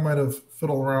 I think I might have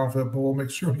fiddled around with it, but we'll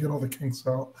make sure we get all the kinks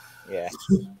out. Yeah.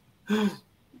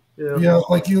 Yeah,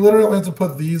 like you literally have to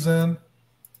put these in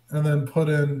and then put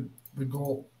in the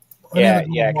goal.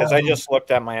 Yeah, because I just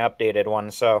looked at my updated one.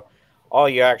 So all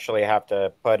you actually have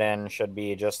to put in should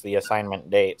be just the assignment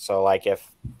date. So like if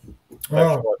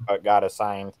the shortcut got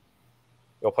assigned,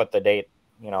 you'll put the date,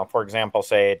 for example,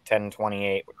 say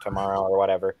 10/28 tomorrow or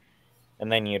whatever,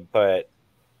 and then you'd put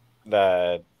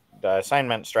the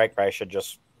assignment strike price should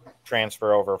just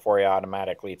transfer over for you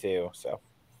automatically too. So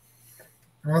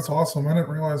that's awesome. I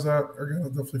didn't realize that. I'm gonna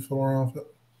definitely fiddle around with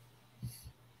it.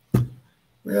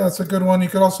 Yeah, it's a good one. You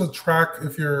could also track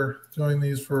if you're doing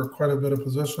these for quite a bit of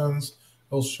positions.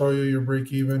 It'll show you your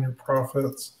break even, your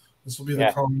profits. This will be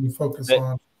the column you focus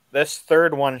on. This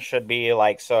third one should be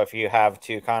like, so if you have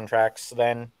 2 contracts,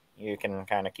 then you can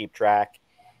kind of keep track.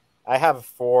 I have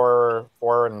 4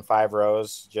 and 5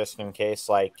 rows just in case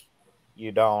like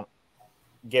you don't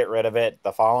get rid of it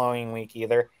the following week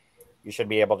either. You should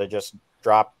be able to just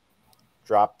drop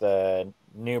the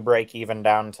new break even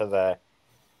down to the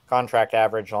contract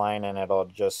average line, and it'll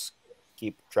just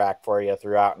keep track for you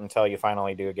throughout until you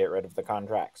finally do get rid of the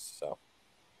contracts. So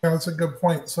yeah, that's a good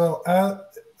point. So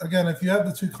again, if you have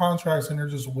the 2 contracts and you're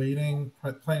just waiting,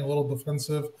 playing a little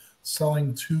defensive,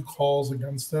 selling 2 calls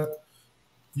against it,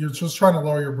 you're just trying to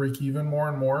lower your break even more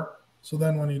and more. So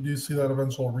then when you do see that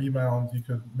eventual rebound, you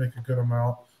could make a good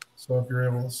amount. So if you're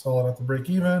able to sell it at the break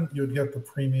even, you would get the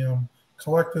premium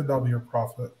collected. That'll be your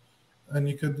profit. And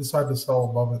you could decide to sell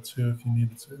above it too if you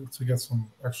needed to get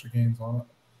some extra gains on it.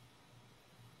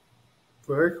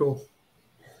 Very cool.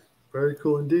 Very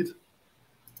cool indeed.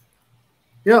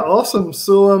 Yeah, awesome.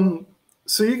 So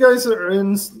so you guys are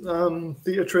in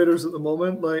Theta Traders at the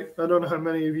moment. Like, I don't know how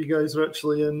many of you guys are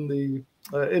actually in the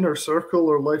Inner Circle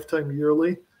or Lifetime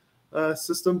Yearly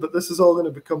system, but this is all going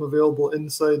to become available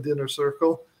inside the Inner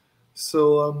Circle.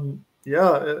 So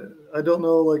yeah, I don't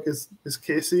know, like, is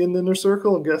Casey in the Inner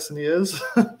Circle? I'm guessing he is.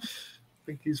 I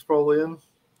think he's probably in.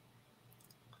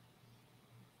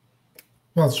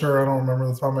 Not sure. I don't remember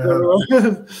the top of my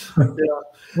head.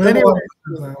 Yeah. Anyway,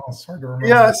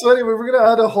 yeah. So anyway, we're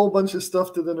gonna add a whole bunch of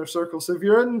stuff to the Inner Circle. So if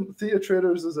you're in Theta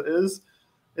Traders as it is,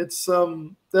 it's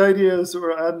the idea is that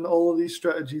we're adding all of these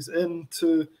strategies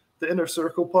into the Inner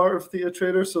Circle part of Theta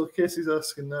Traders. So Casey's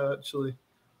asking now, actually,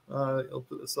 I'll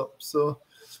put this up. So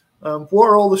what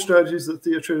are all the strategies that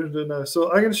Theta Traders do now?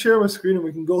 So I'm going to share my screen and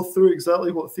we can go through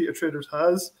exactly what Theta Traders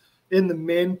has in the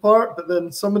main part, but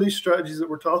then some of these strategies that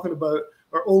we're talking about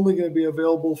are only going to be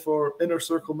available for Inner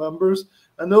Circle members,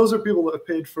 and those are people that have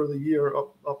paid for the year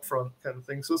up front, kind of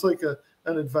thing. So it's like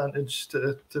an advantage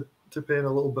to paying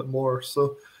a little bit more.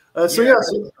 So I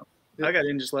got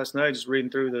in just last night, just reading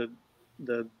through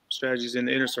the strategies in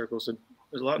the Inner Circle. So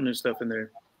there's a lot of new stuff in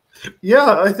there.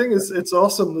 Yeah, I think it's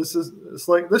awesome. It's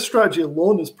like this strategy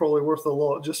alone is probably worth a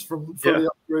lot just for the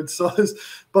upgrade size,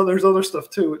 but there's other stuff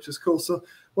too, which is cool. So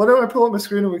why don't I pull up my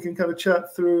screen and we can kind of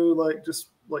chat through like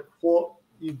what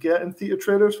you get in Theta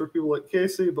Traders for people like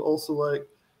Casey, but also like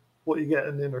what you get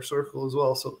in the Inner Circle as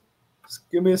well. So just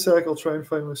give me a sec. I'll try and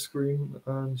find my screen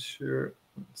and share.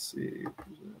 Let's see.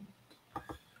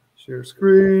 Share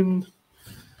screen.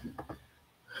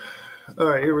 All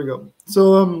right, here we go.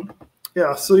 So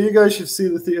yeah, so you guys should see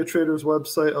the Theta Traders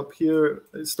website up here.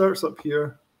 It starts up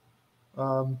here.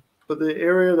 But the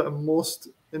area that I'm most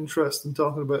interested in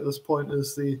talking about at this point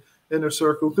is the Inner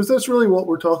Circle, because that's really what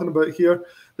we're talking about here.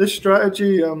 This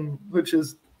strategy, which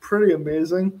is pretty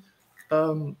amazing,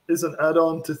 is an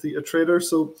add-on to Theta Traders.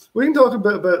 So we can talk a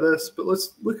bit about this, but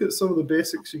let's look at some of the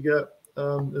basics you get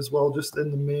as well, just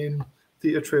in the main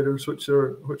Theta Traders, which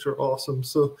are awesome.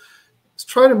 So let's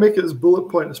try to make it as bullet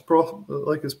point as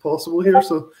possible here.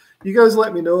 So you guys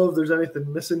let me know if there's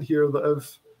anything missing here that I've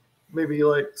maybe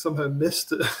like somehow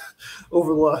missed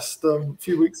over the last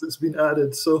few weeks that's been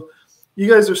added. So you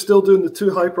guys are still doing the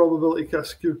 2 high probability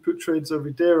cash secured put trades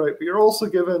every day, right? But you're also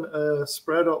given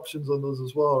spread options on those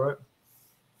as well, right?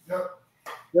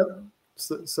 Yep.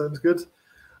 Sounds good.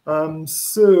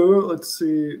 So let's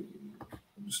see.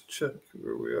 Just check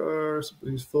where we are.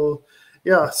 Somebody's full.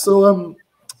 Yeah. So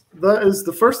that is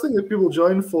the first thing that people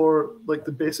join for, like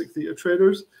the basic Theta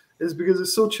Traders, is because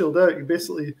it's so chilled out. You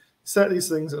basically set these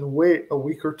things and wait a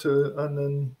week or two and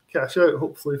then cash out,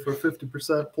 hopefully for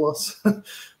 50%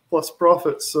 plus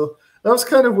profits. So that was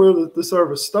kind of where the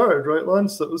service started, right,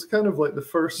 Lance? That was kind of like the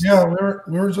first. Yeah,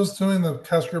 we were just doing the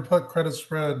cash your put credit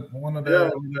spread one a day,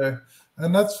 every day.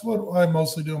 And that's what I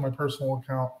mostly do in my personal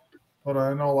account. But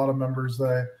I know a lot of members,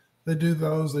 they do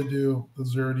those. They do the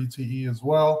 0 DTE as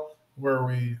well, where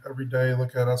we every day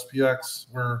look at SPX.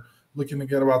 We're looking to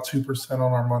get about 2% on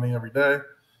our money every day.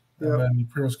 And then you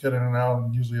pretty much get in and out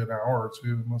in usually an hour or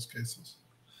two in most cases.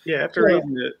 Yeah, after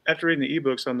reading the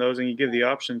ebooks on those and you give the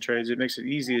option trades, it makes it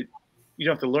easy. You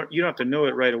don't have to learn. You don't have to know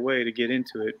it right away to get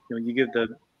into it. You know, you give the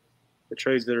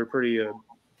trades that are pretty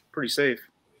safe,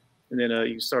 and then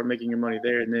you start making your money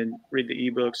there. And then read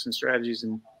the ebooks and strategies,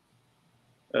 and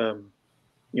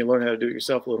you learn how to do it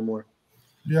yourself a little more.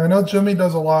 Yeah, I know Jimmy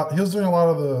does a lot. He was doing a lot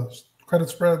of the credit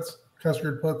spreads, cash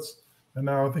secured puts, and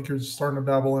now I think you're starting to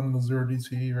dabble into the 0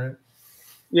 DTE, right?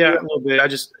 Yeah, a little bit. I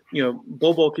just,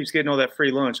 Bobo keeps getting all that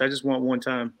free lunch. I just want one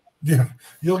time. Yeah,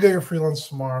 you'll get your free lunch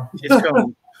tomorrow. It's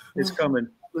coming. It's coming.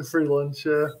 The free lunch,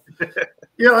 yeah.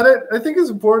 Yeah, and I think it's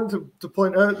important to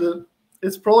point out that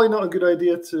it's probably not a good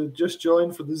idea to just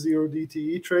join for the 0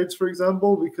 DTE trades, for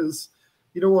example, because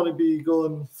you don't want to be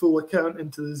going full account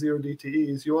into the 0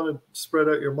 DTEs. You want to spread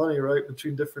out your money, right,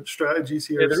 between different strategies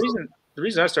here. Yeah, the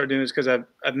reason I started doing this is because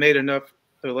I've made enough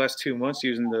for the last 2 months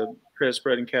using the credit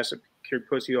spread and cash secured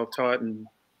puts you all taught and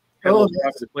have a little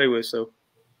profit to play with. So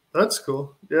that's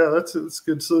cool. Yeah, that's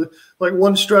good. So like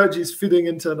one strategy is feeding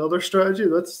into another strategy.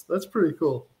 That's pretty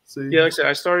cool. So yeah, like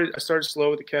I said, I started slow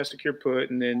with the cash secure put,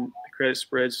 and then the credit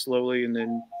spread slowly, and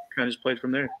then kind of just played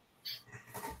from there.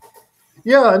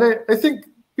 Yeah, and I think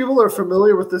people are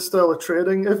familiar with this style of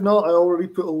trading. If not, I already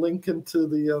put a link into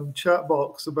the chat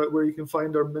box about where you can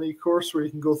find our mini course where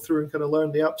you can go through and kind of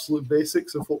learn the absolute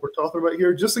basics of what we're talking about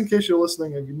here. Just in case you're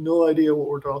listening and you have no idea what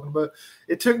we're talking about.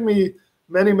 It took me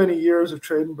many, many years of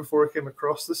trading before I came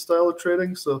across this style of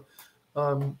trading. So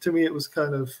to me, it was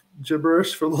kind of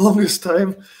gibberish for the longest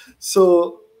time.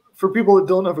 So for people that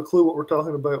don't have a clue what we're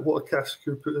talking about, what a cash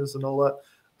secured put is and all that,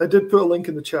 I did put a link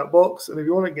in the chat box. And if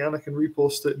you want it again, I can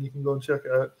repost it and you can go and check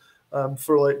it out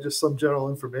for like just some general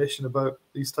information about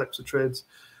these types of trades.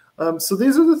 So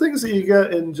these are the things that you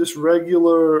get in just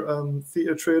regular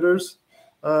theta traders.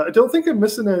 I don't think I'm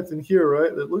missing anything here,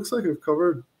 right? It looks like I've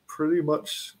covered pretty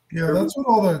much. Yeah, that's what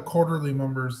all the quarterly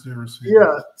members do receive.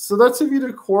 Yeah, so that's if you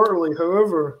do quarterly.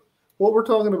 However, what we're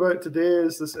talking about today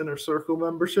is this inner circle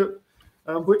membership,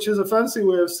 which is a fancy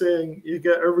way of saying you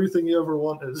get everything you ever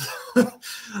wanted.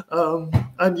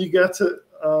 And you get it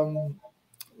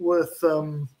with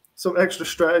some extra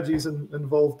strategies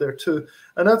involved there too.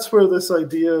 And that's where this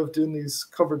idea of doing these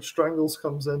covered strangles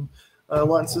comes in.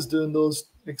 Lance is doing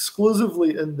those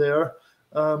exclusively in there.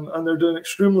 And they're doing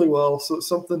extremely well. So it's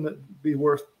something that'd be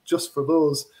worth just for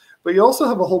those. But you also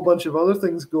have a whole bunch of other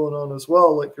things going on as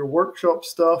well, like your workshop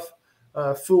stuff,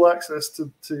 full access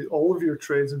to all of your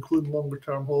trades, including longer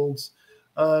term holds,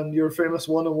 and your famous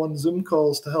one-on-one Zoom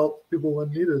calls to help people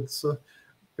when needed. So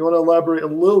you want to elaborate a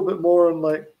little bit more on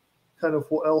like kind of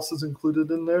what else is included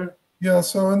in there? Yeah,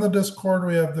 so in the Discord,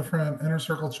 we have different inner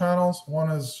circle channels. One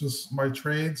is just my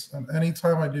trades. And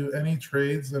anytime I do any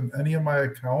trades in any of my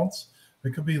accounts,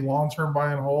 it could be long-term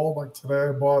buy and hold. Like today,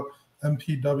 I bought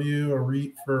MPW, a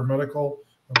REIT for medical.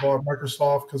 I bought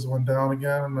Microsoft because it went down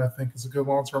again, and I think it's a good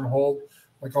long-term hold.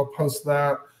 Like I'll post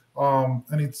that.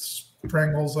 Any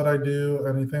strangles that I do,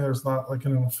 anything there's not like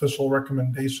an official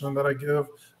recommendation that I give,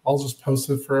 I'll just post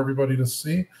it for everybody to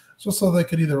see, just so they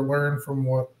could either learn from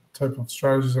what type of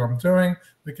strategies that I'm doing.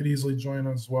 They could easily join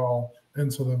as well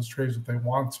into those trades if they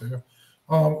want to.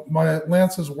 My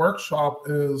Lance's workshop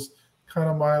is kind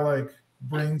of my like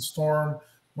brainstorm.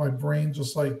 My brain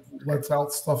just like lets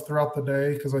out stuff throughout the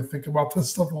day because I think about this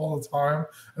stuff all the time,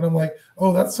 and I'm like,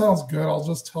 oh, that sounds good, I'll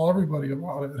just tell everybody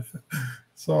about it.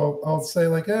 So I'll say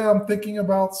like, yeah, I'm thinking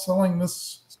about selling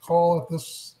this call at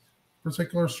this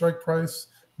particular strike price,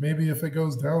 maybe if it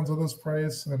goes down to this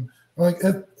price. And like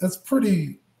it's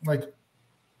pretty, like,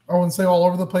 I wouldn't say all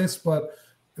over the place, but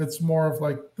it's more of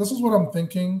like, this is what I'm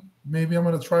thinking, maybe I'm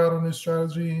going to try out a new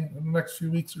strategy in the next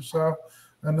few weeks or so,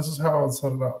 and this is how I would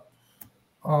set it up.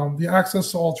 The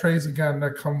access to all trades, again,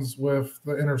 that comes with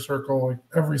the inner circle, like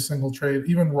every single trade,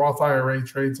 even Roth IRA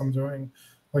trades I'm doing,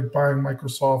 like buying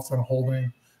Microsoft and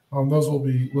holding, those will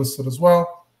be listed as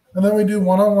well. And then we do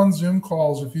one-on-one Zoom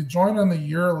calls. If you join on the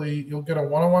yearly, you'll get a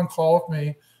one-on-one call with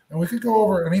me, and we could go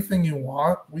over anything you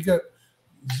want. We get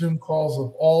Zoom calls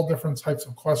of all different types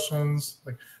of questions,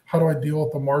 like how do I deal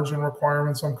with the margin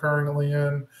requirements I'm currently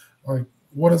in, like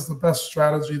what is the best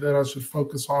strategy that I should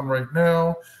focus on right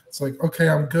now? It's like, okay,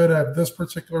 I'm good at this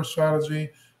particular strategy.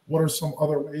 What are some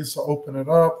other ways to open it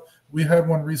up? We had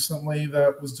one recently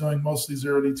that was doing mostly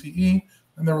 0 DTE,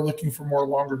 and they were looking for more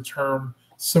longer term,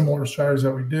 similar strategies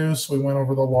that we do. So we went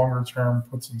over the longer term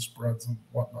puts and spreads and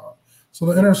whatnot. So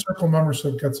the Inner Circle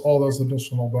membership gets all those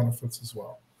additional benefits as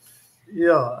well.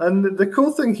 Yeah, and the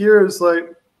cool thing here is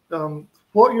like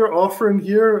what you're offering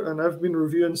here, and I've been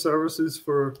reviewing services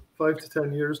for 5 to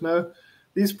 10 years now.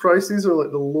 These prices are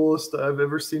like the lowest that I've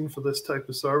ever seen for this type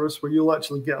of service, where you'll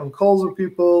actually get on calls with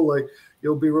people, like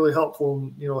you'll be really helpful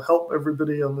and, you know, help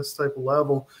everybody on this type of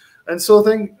level. And so I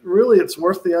think really it's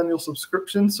worth the annual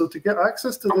subscription. So to get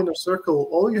access to the Inner Circle,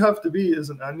 all you have to be is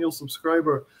an annual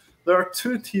subscriber. There are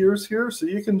 2 tiers here, so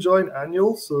you can join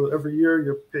annual. So every year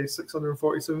you pay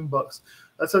 $647.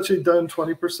 That's actually down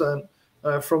 20%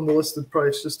 from the listed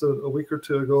price just a week or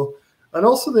 2 ago. And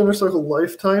also the Inner Circle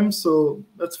lifetime, so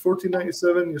that's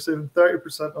 $14.97. You're saving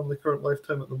 30% on the current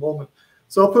lifetime at the moment.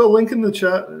 So I'll put a link in the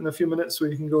chat in a few minutes where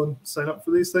you can go and sign up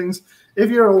for these things. If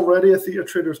you're already a Theta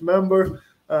Traders member,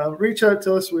 reach out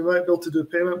to us. We might be able to do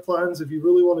payment plans if you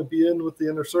really want to be in with the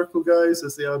Inner Circle guys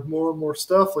as they add more and more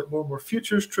stuff, like more and more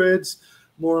futures trades,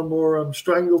 more and more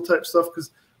strangle type stuff.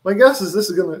 Because my guess is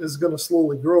this is gonna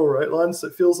slowly grow, right, Lance?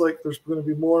 It feels like there's going to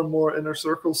be more and more Inner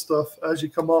Circle stuff as you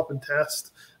come up and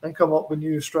test and come up with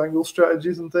new strangle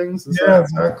strategies and things.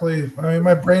 Exactly. I mean,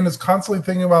 my brain is constantly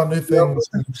thinking about new things.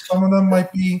 Yep. Some of them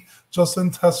might be just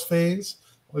in test phase.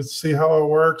 Let's see how it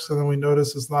works, and then we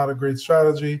notice it's not a great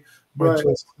strategy. Might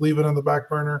just leave it in the back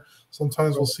burner.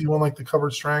 Sometimes we'll see one like the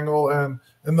covered strangle, and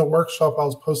in the workshop, I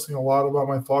was posting a lot about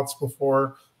my thoughts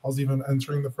before I was even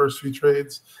entering the first few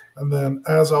trades. And then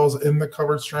as I was in the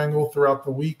covered strangle throughout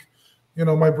the week,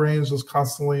 my brain's just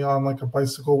constantly on like a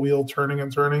bicycle wheel turning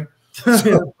and turning.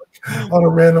 So on a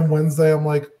random Wednesday, I'm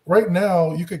like, right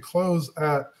now you could close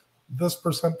at this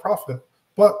 % profit,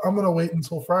 but I'm going to wait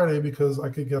until Friday because I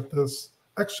could get this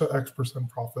extra X%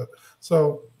 profit.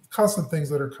 So constant things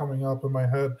that are coming up in my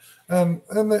head. And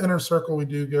in the Inner Circle, we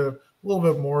do get a little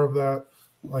bit more of that,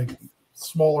 like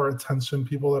smaller attention,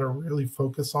 people that are really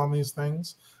focused on these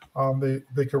things.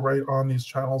 They could write on these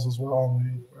channels as well,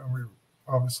 and we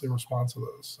obviously respond to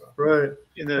those. So. Right.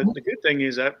 And the good thing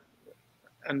is that,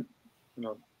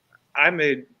 I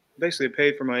basically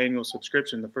paid for my annual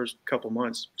subscription the first couple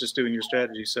months just doing your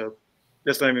strategy. So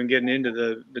that's not even getting into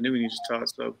the new one you just taught.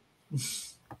 So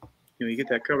you get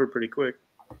that covered pretty quick.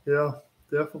 Yeah,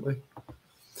 definitely.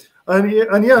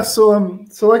 And yeah, so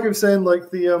like I was saying, like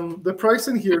the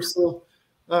pricing here. So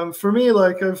for me,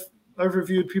 like I've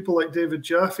reviewed people like David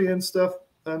Jaffe and stuff,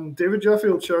 and David Jaffe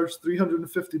will charge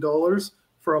 $350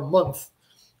 for a month.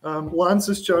 Lance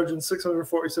is charging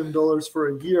 $647 for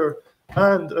a year,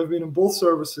 and I've been in both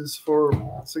services for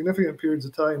significant periods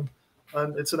of time,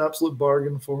 and it's an absolute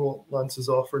bargain for what Lance is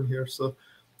offering here. So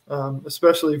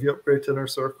especially if you upgrade to Inner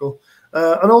Circle.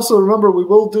 And also remember, we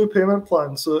will do payment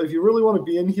plans. So if you really want to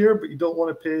be in here, but you don't want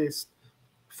to pay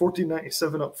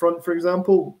 $14.97 up front, for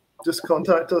example, just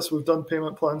contact us. We've done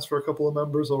payment plans for a couple of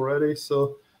members already.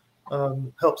 So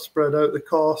help spread out the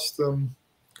cost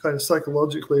kind of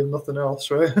psychologically and nothing else,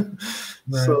 right?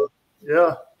 So,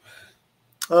 yeah.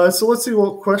 So let's see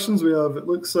what questions we have. It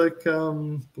looks like,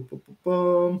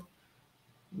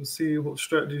 let's see what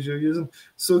strategies you're using.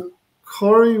 So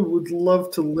Corey would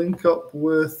love to link up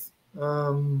with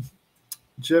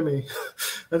Jimmy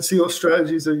and see what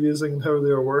strategies they're using and how they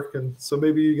are working. So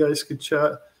maybe you guys could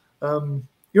chat.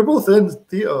 You're both in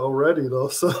Theta already, though,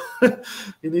 so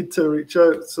you need to reach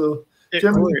out. So,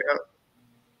 Jimmy, Corey,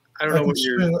 I don't know what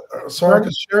you're. So I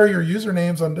can share your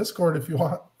usernames on Discord if you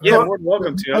want. Yeah, more than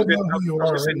welcome to. I know who you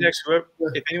are. Sit next to it.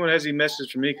 If anyone has any messages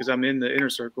for me, because I'm in the Inner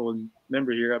Circle and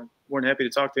member here, I'm more than happy to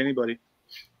talk to anybody.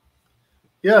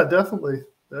 Yeah, definitely.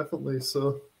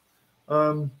 So,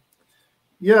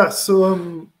 yeah.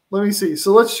 So, let me see.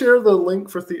 So let's share the link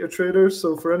for Theta Traders.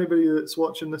 So for anybody that's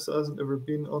watching this that hasn't ever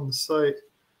been on the site,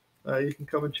 you can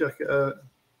come and check it out.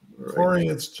 Right. Corey,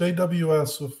 it's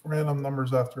JWS with random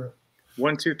numbers after it.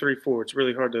 1, 2, 3, 4. It's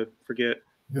really hard to forget.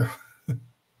 Yeah.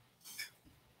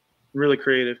 Really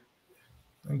creative.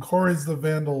 And Corey's the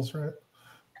Vandals, right?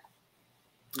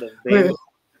 The Vandals.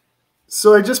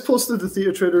 So I just posted the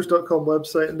theatratraders.com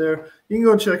website in there. You can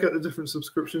go and check out the different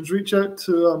subscriptions. Reach out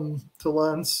to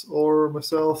Lance or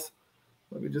myself.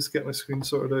 Let me just get my screen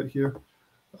sorted out here,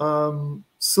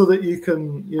 so that you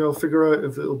can figure out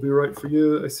if it'll be right for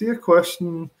you. I see a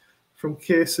question from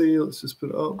Casey. Let's just put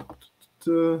it up.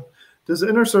 Does the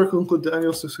Inner Circle include the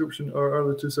annual subscription, or are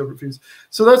there two separate fees?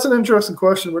 So that's an interesting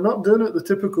question. We're not doing it the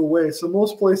typical way. So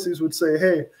most places would say,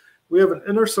 hey, we have an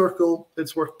Inner Circle.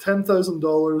 It's worth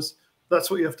 $10,000. That's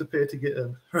what you have to pay to get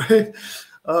in, right?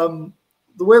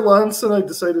 The way Lance and I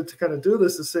decided to kind of do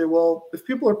this is say, well, if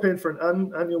people are paying for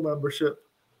an annual membership,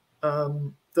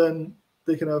 then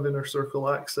they can have Inner Circle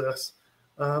access.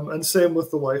 And same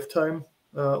with the lifetime.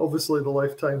 Obviously, the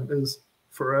lifetime is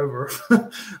forever.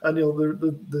 The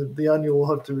annual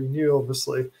will have to renew,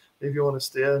 obviously, if you want to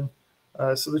stay in.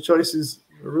 So the choice is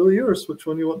really yours, which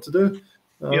one you want to do.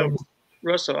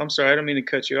 Russell, I'm sorry, I don't mean to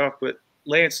cut you off, but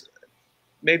Lance,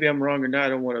 maybe I'm wrong or not. I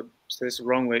don't want to say this the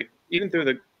wrong way. Even through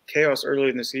the chaos earlier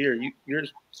in this year, your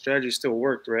strategy still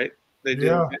worked, right? They did.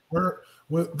 Yeah,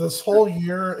 with this whole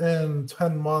year and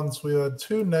 10 months, we had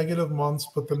 2 negative months,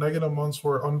 but the negative months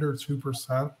were under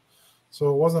 2%. So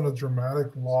it wasn't a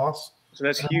dramatic loss. So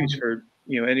that's huge for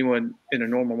anyone in a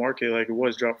normal market like it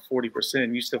was, dropped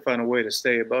 40%. You still find a way to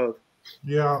stay above.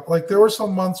 Yeah, like there were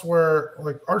some months where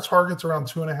like our target's around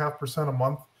 2.5% a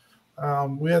month.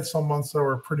 We had some months that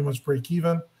were pretty much break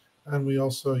even, and we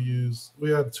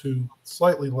had 2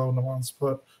 slightly low months,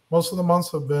 but most of the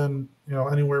months have been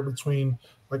anywhere between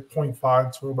like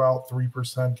 0.5 to about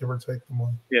 3%, give or take the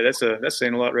month. Yeah, that's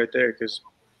saying a lot right there, because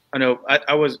I know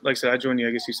I was, like I said, I joined you,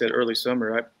 I guess you said early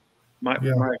summer. My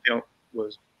account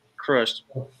was crushed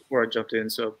before I jumped in,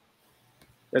 so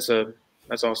that's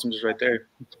awesome just right there.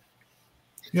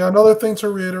 Yeah, another thing to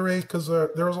reiterate, because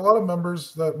there's a lot of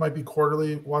members that might be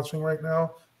quarterly watching right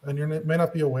now, and you may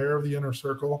not be aware of the inner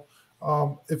circle.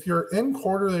 If you're in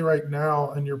quarterly right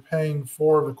now and you're paying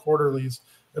for the quarterlies,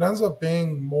 it ends up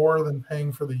being more than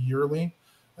paying for the yearly,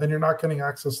 and you're not getting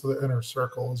access to the inner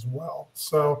circle as well.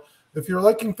 So if you're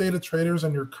liking Theta Traders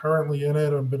and you're currently in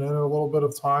it and been in it a little bit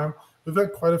of time, we've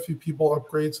had quite a few people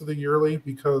upgrade to the yearly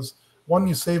because, one,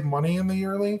 you save money in the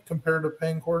yearly compared to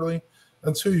paying quarterly,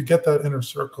 and two, you get that inner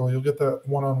circle. You'll get that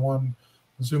one-on-one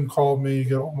Zoom call with me. You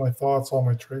get all my thoughts, all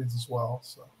my trades as well.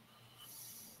 So,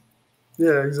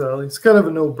 yeah, exactly. It's kind of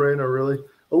a no-brainer, really.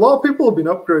 A lot of people have been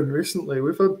upgrading recently.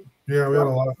 We had a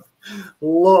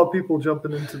lot of people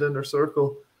jumping into the inner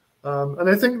circle, and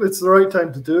I think it's the right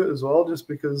time to do it as well, just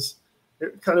because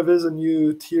it kind of is a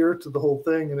new tier to the whole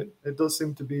thing, and it does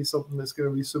seem to be something that's going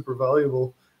to be super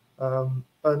valuable.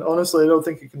 And honestly, I don't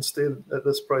think it can stay at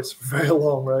this price for very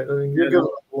long, right? I mean, you're getting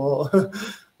a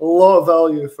lot of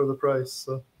value for the price,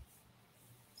 so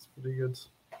it's pretty good.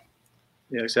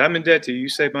 Yeah, so I'm in debt to you. You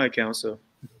saved my account, so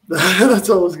that's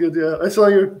always good. Yeah, I saw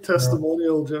your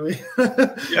testimonial, Jimmy.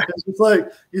 Yeah. It's like,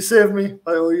 you saved me,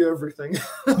 I owe you everything.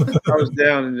 I was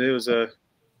down, and it was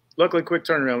luckily quick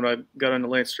turnaround when I got on the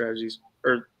Lance strategies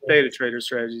or Theta Trader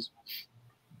strategies.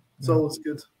 It's always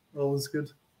good. Always good.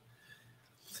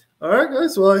 All right,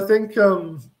 guys. Well, I think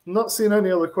I'm not seeing any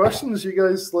other questions. You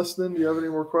guys listening, do you have any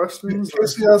more questions?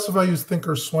 Casey asked if I use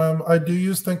Thinkorswim. I do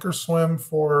use Thinkorswim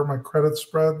for my credit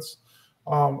spreads.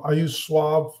 I use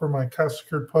Schwab for my cash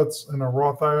secured puts and a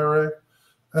Roth IRA.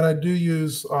 And I do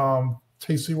use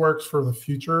Tastyworks for the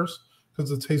futures, because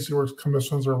the Tastyworks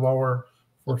commissions are lower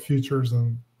for futures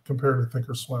than compared to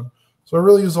Thinkorswim. So I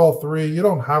really use all three. You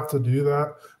don't have to do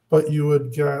that, but you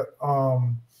would get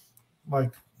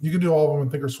you can do all of them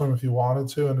in Thinkorswim if you wanted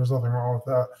to, and there's nothing wrong with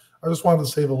that. I just wanted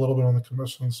to save a little bit on the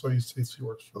commission, so I use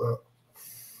Tastyworks for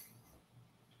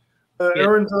that.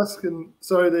 Erin's asking,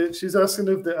 she's asking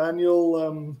if the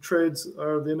annual trades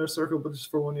are the inner circle, but just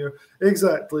for 1 year.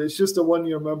 Exactly. It's just a 1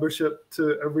 year membership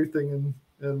to everything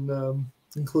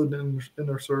including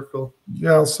inner circle.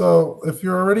 Yeah, so if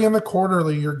you're already in the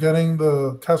quarterly, you're getting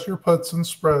the cash your puts and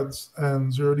spreads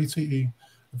and 0 DTE.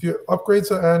 If you upgrade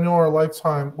to annual or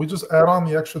lifetime, we just add on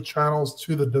the extra channels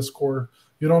to the Discord.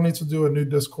 You don't need to do a new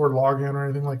Discord login or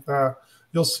anything like that.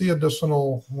 You'll see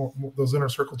additional, those inner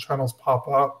circle channels pop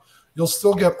up. You'll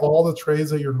still get all the trades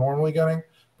that you're normally getting,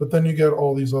 but then you get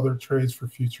all these other trades for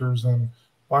futures and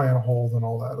buy and hold and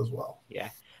all that as well. Yeah.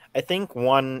 I think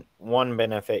one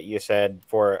benefit you said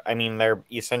they're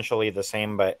essentially the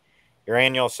same, but your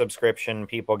annual subscription,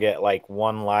 people get like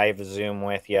one live Zoom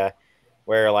with you,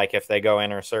 where like if they go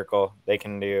inner circle, they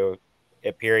can do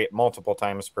it multiple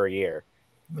times per year.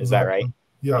 Is that right?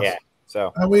 Yes. Yeah.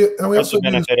 So and we also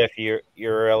benefit if you're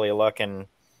really looking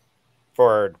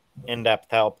for in-depth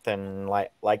help and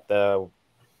like the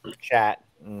chat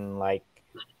and like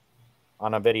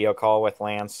on a video call with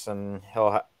Lance, and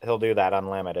he'll do that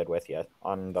unlimited with you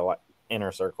on the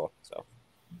inner circle. So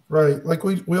right, like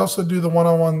we also do the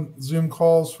one-on-one Zoom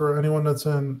calls for anyone that's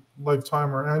in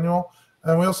lifetime or annual.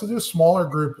 And we also do smaller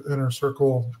group inner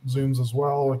circle Zooms as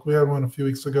well. Like we had one a few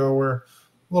weeks ago where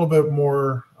a little bit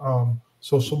more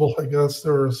sociable, I guess.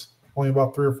 There was only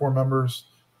about 3 or 4 members,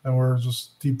 and we're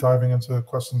just deep diving into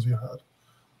questions you had.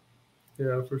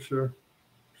 Yeah, for sure.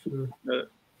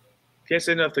 Can't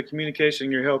say enough. The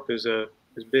communication, your help is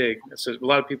big. It's a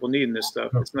lot of people needing this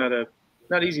stuff. It's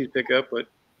not easy to pick up, but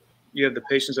you have the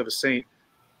patience of a saint,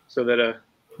 so that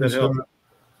helps.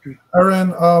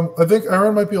 Erin, I think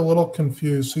Erin might be a little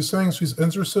confused. She's saying she's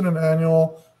interested in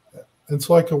annual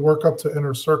until I could work up to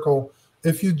inner circle.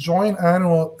 If you join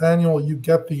annual, you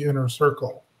get the inner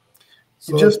circle.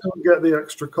 So you just don't get the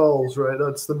extra calls, right?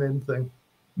 That's the main thing.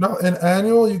 No, in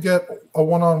annual, you get a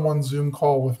one-on-one Zoom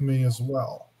call with me as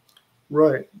well.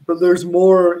 Right, but there's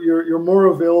more. You're more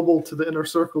available to the inner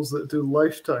circles that do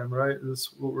lifetime, right? Is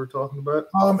what we're talking about.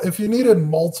 If you needed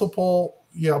multiple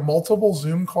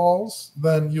Zoom calls,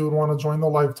 then you would want to join the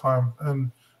lifetime. And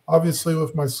obviously,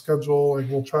 with my schedule, like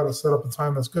we'll try to set up a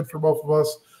time that's good for both of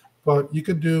us. But you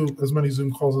could do as many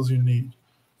Zoom calls as you need.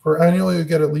 For annual, you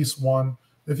get at least one.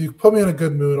 If you put me in a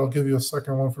good mood, I'll give you a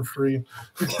second one for free.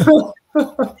 Oh,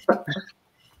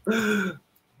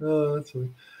 that's funny.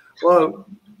 Well,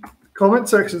 comment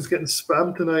section is getting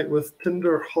spammed tonight with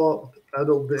Tinder hot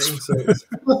adult dating sites.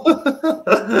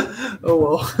 Oh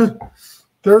well.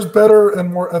 There's better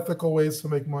and more ethical ways to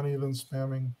make money than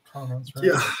spamming comments, right?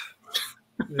 Yeah,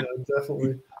 yeah,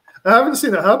 definitely. I haven't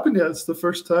seen it happen yet. It's the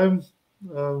first time.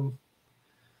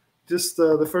 Just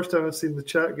the first time I've seen the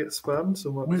chat get spammed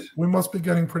so much. We must be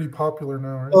getting pretty popular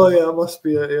now, right? Oh yeah, it must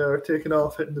be. Yeah, we're taking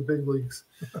off, hitting the big leagues.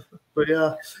 But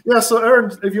yeah. So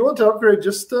Aaron, if you want to upgrade,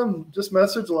 just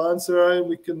message Lance or I, and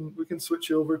we can switch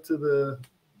you over to the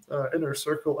Inner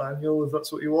Circle Annual if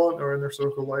that's what you want, or Inner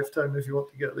Circle Lifetime if you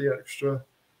want to get the extra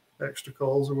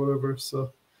calls or whatever.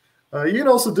 So you can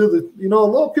also do a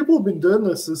lot of people have been doing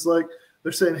this. Is like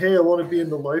they're saying, hey, I want to be in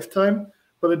the Lifetime,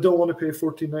 but I don't want to pay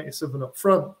 $14.97 up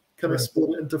front. Can I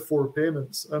split it into 4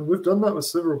 payments? And we've done that with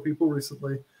several people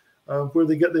recently, where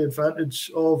they get the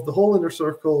advantage of the whole Inner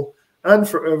Circle and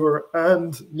forever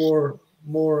and more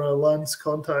Lance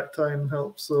contact time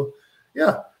help. So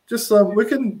yeah, just we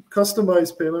can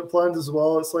customize payment plans as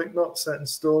well. It's like not set in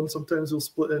stone. Sometimes we'll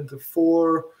split it into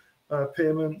 4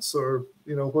 payments, or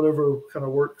whatever kind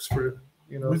of works for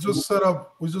We just set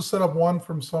up one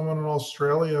from someone in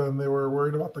Australia, and they were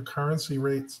worried about the currency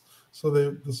rates, so they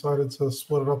decided to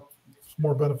split it up. It's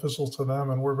more beneficial to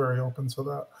them, and we're very open to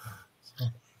that. So.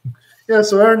 Yeah,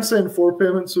 so Aaron's saying 4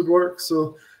 payments would work.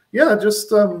 So yeah, just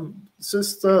send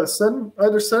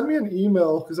me an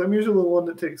email, because I'm usually the one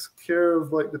that takes care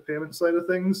of like the payment side of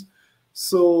things.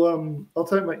 So I'll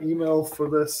type my email for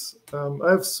this. I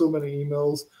have so many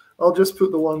emails. I'll just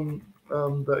put the one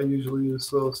that I usually use.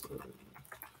 So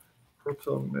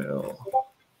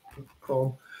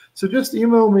protonmail.com. So just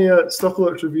email me at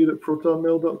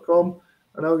stockalertsreviewed@protonmail.com,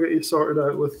 and I'll get you sorted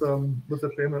out with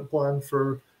a payment plan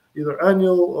for either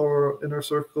annual or Inner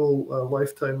Circle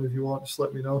Lifetime if you want. Just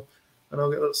let me know, and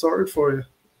I'll get that sorted for you.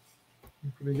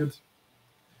 Pretty good.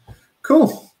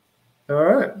 Cool. All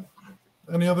right.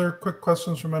 Any other quick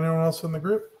questions from anyone else in the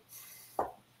group?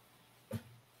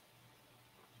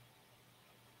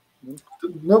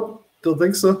 Nope. Don't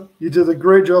think so. You did a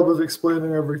great job of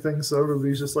explaining everything, so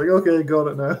everybody's just like, okay, got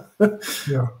it now.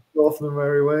 Yeah. Off in a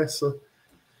merry way. So,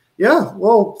 yeah.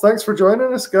 Well, thanks for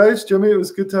joining us, guys. Jimmy, it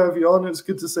was good to have you on. It was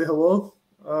good to say hello.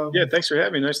 Yeah, thanks for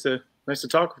having me. Nice to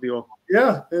talk with you all.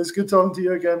 Yeah, it was good talking to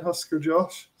you again, Husker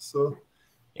Josh. So,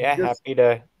 yeah,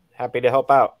 happy to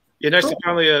help out. Yeah, nice to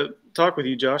finally talk with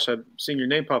you, Josh. I've seen your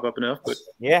name pop up enough, but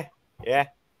yeah,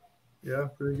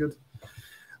 pretty good.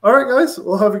 All right, guys.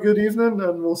 We'll have a good evening,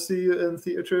 and we'll see you in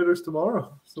Theta Traders tomorrow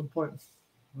at some point.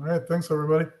 All right. Thanks,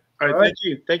 everybody. All right. Thank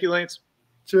you. Thank you, Lance.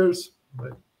 Cheers.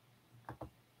 Bye.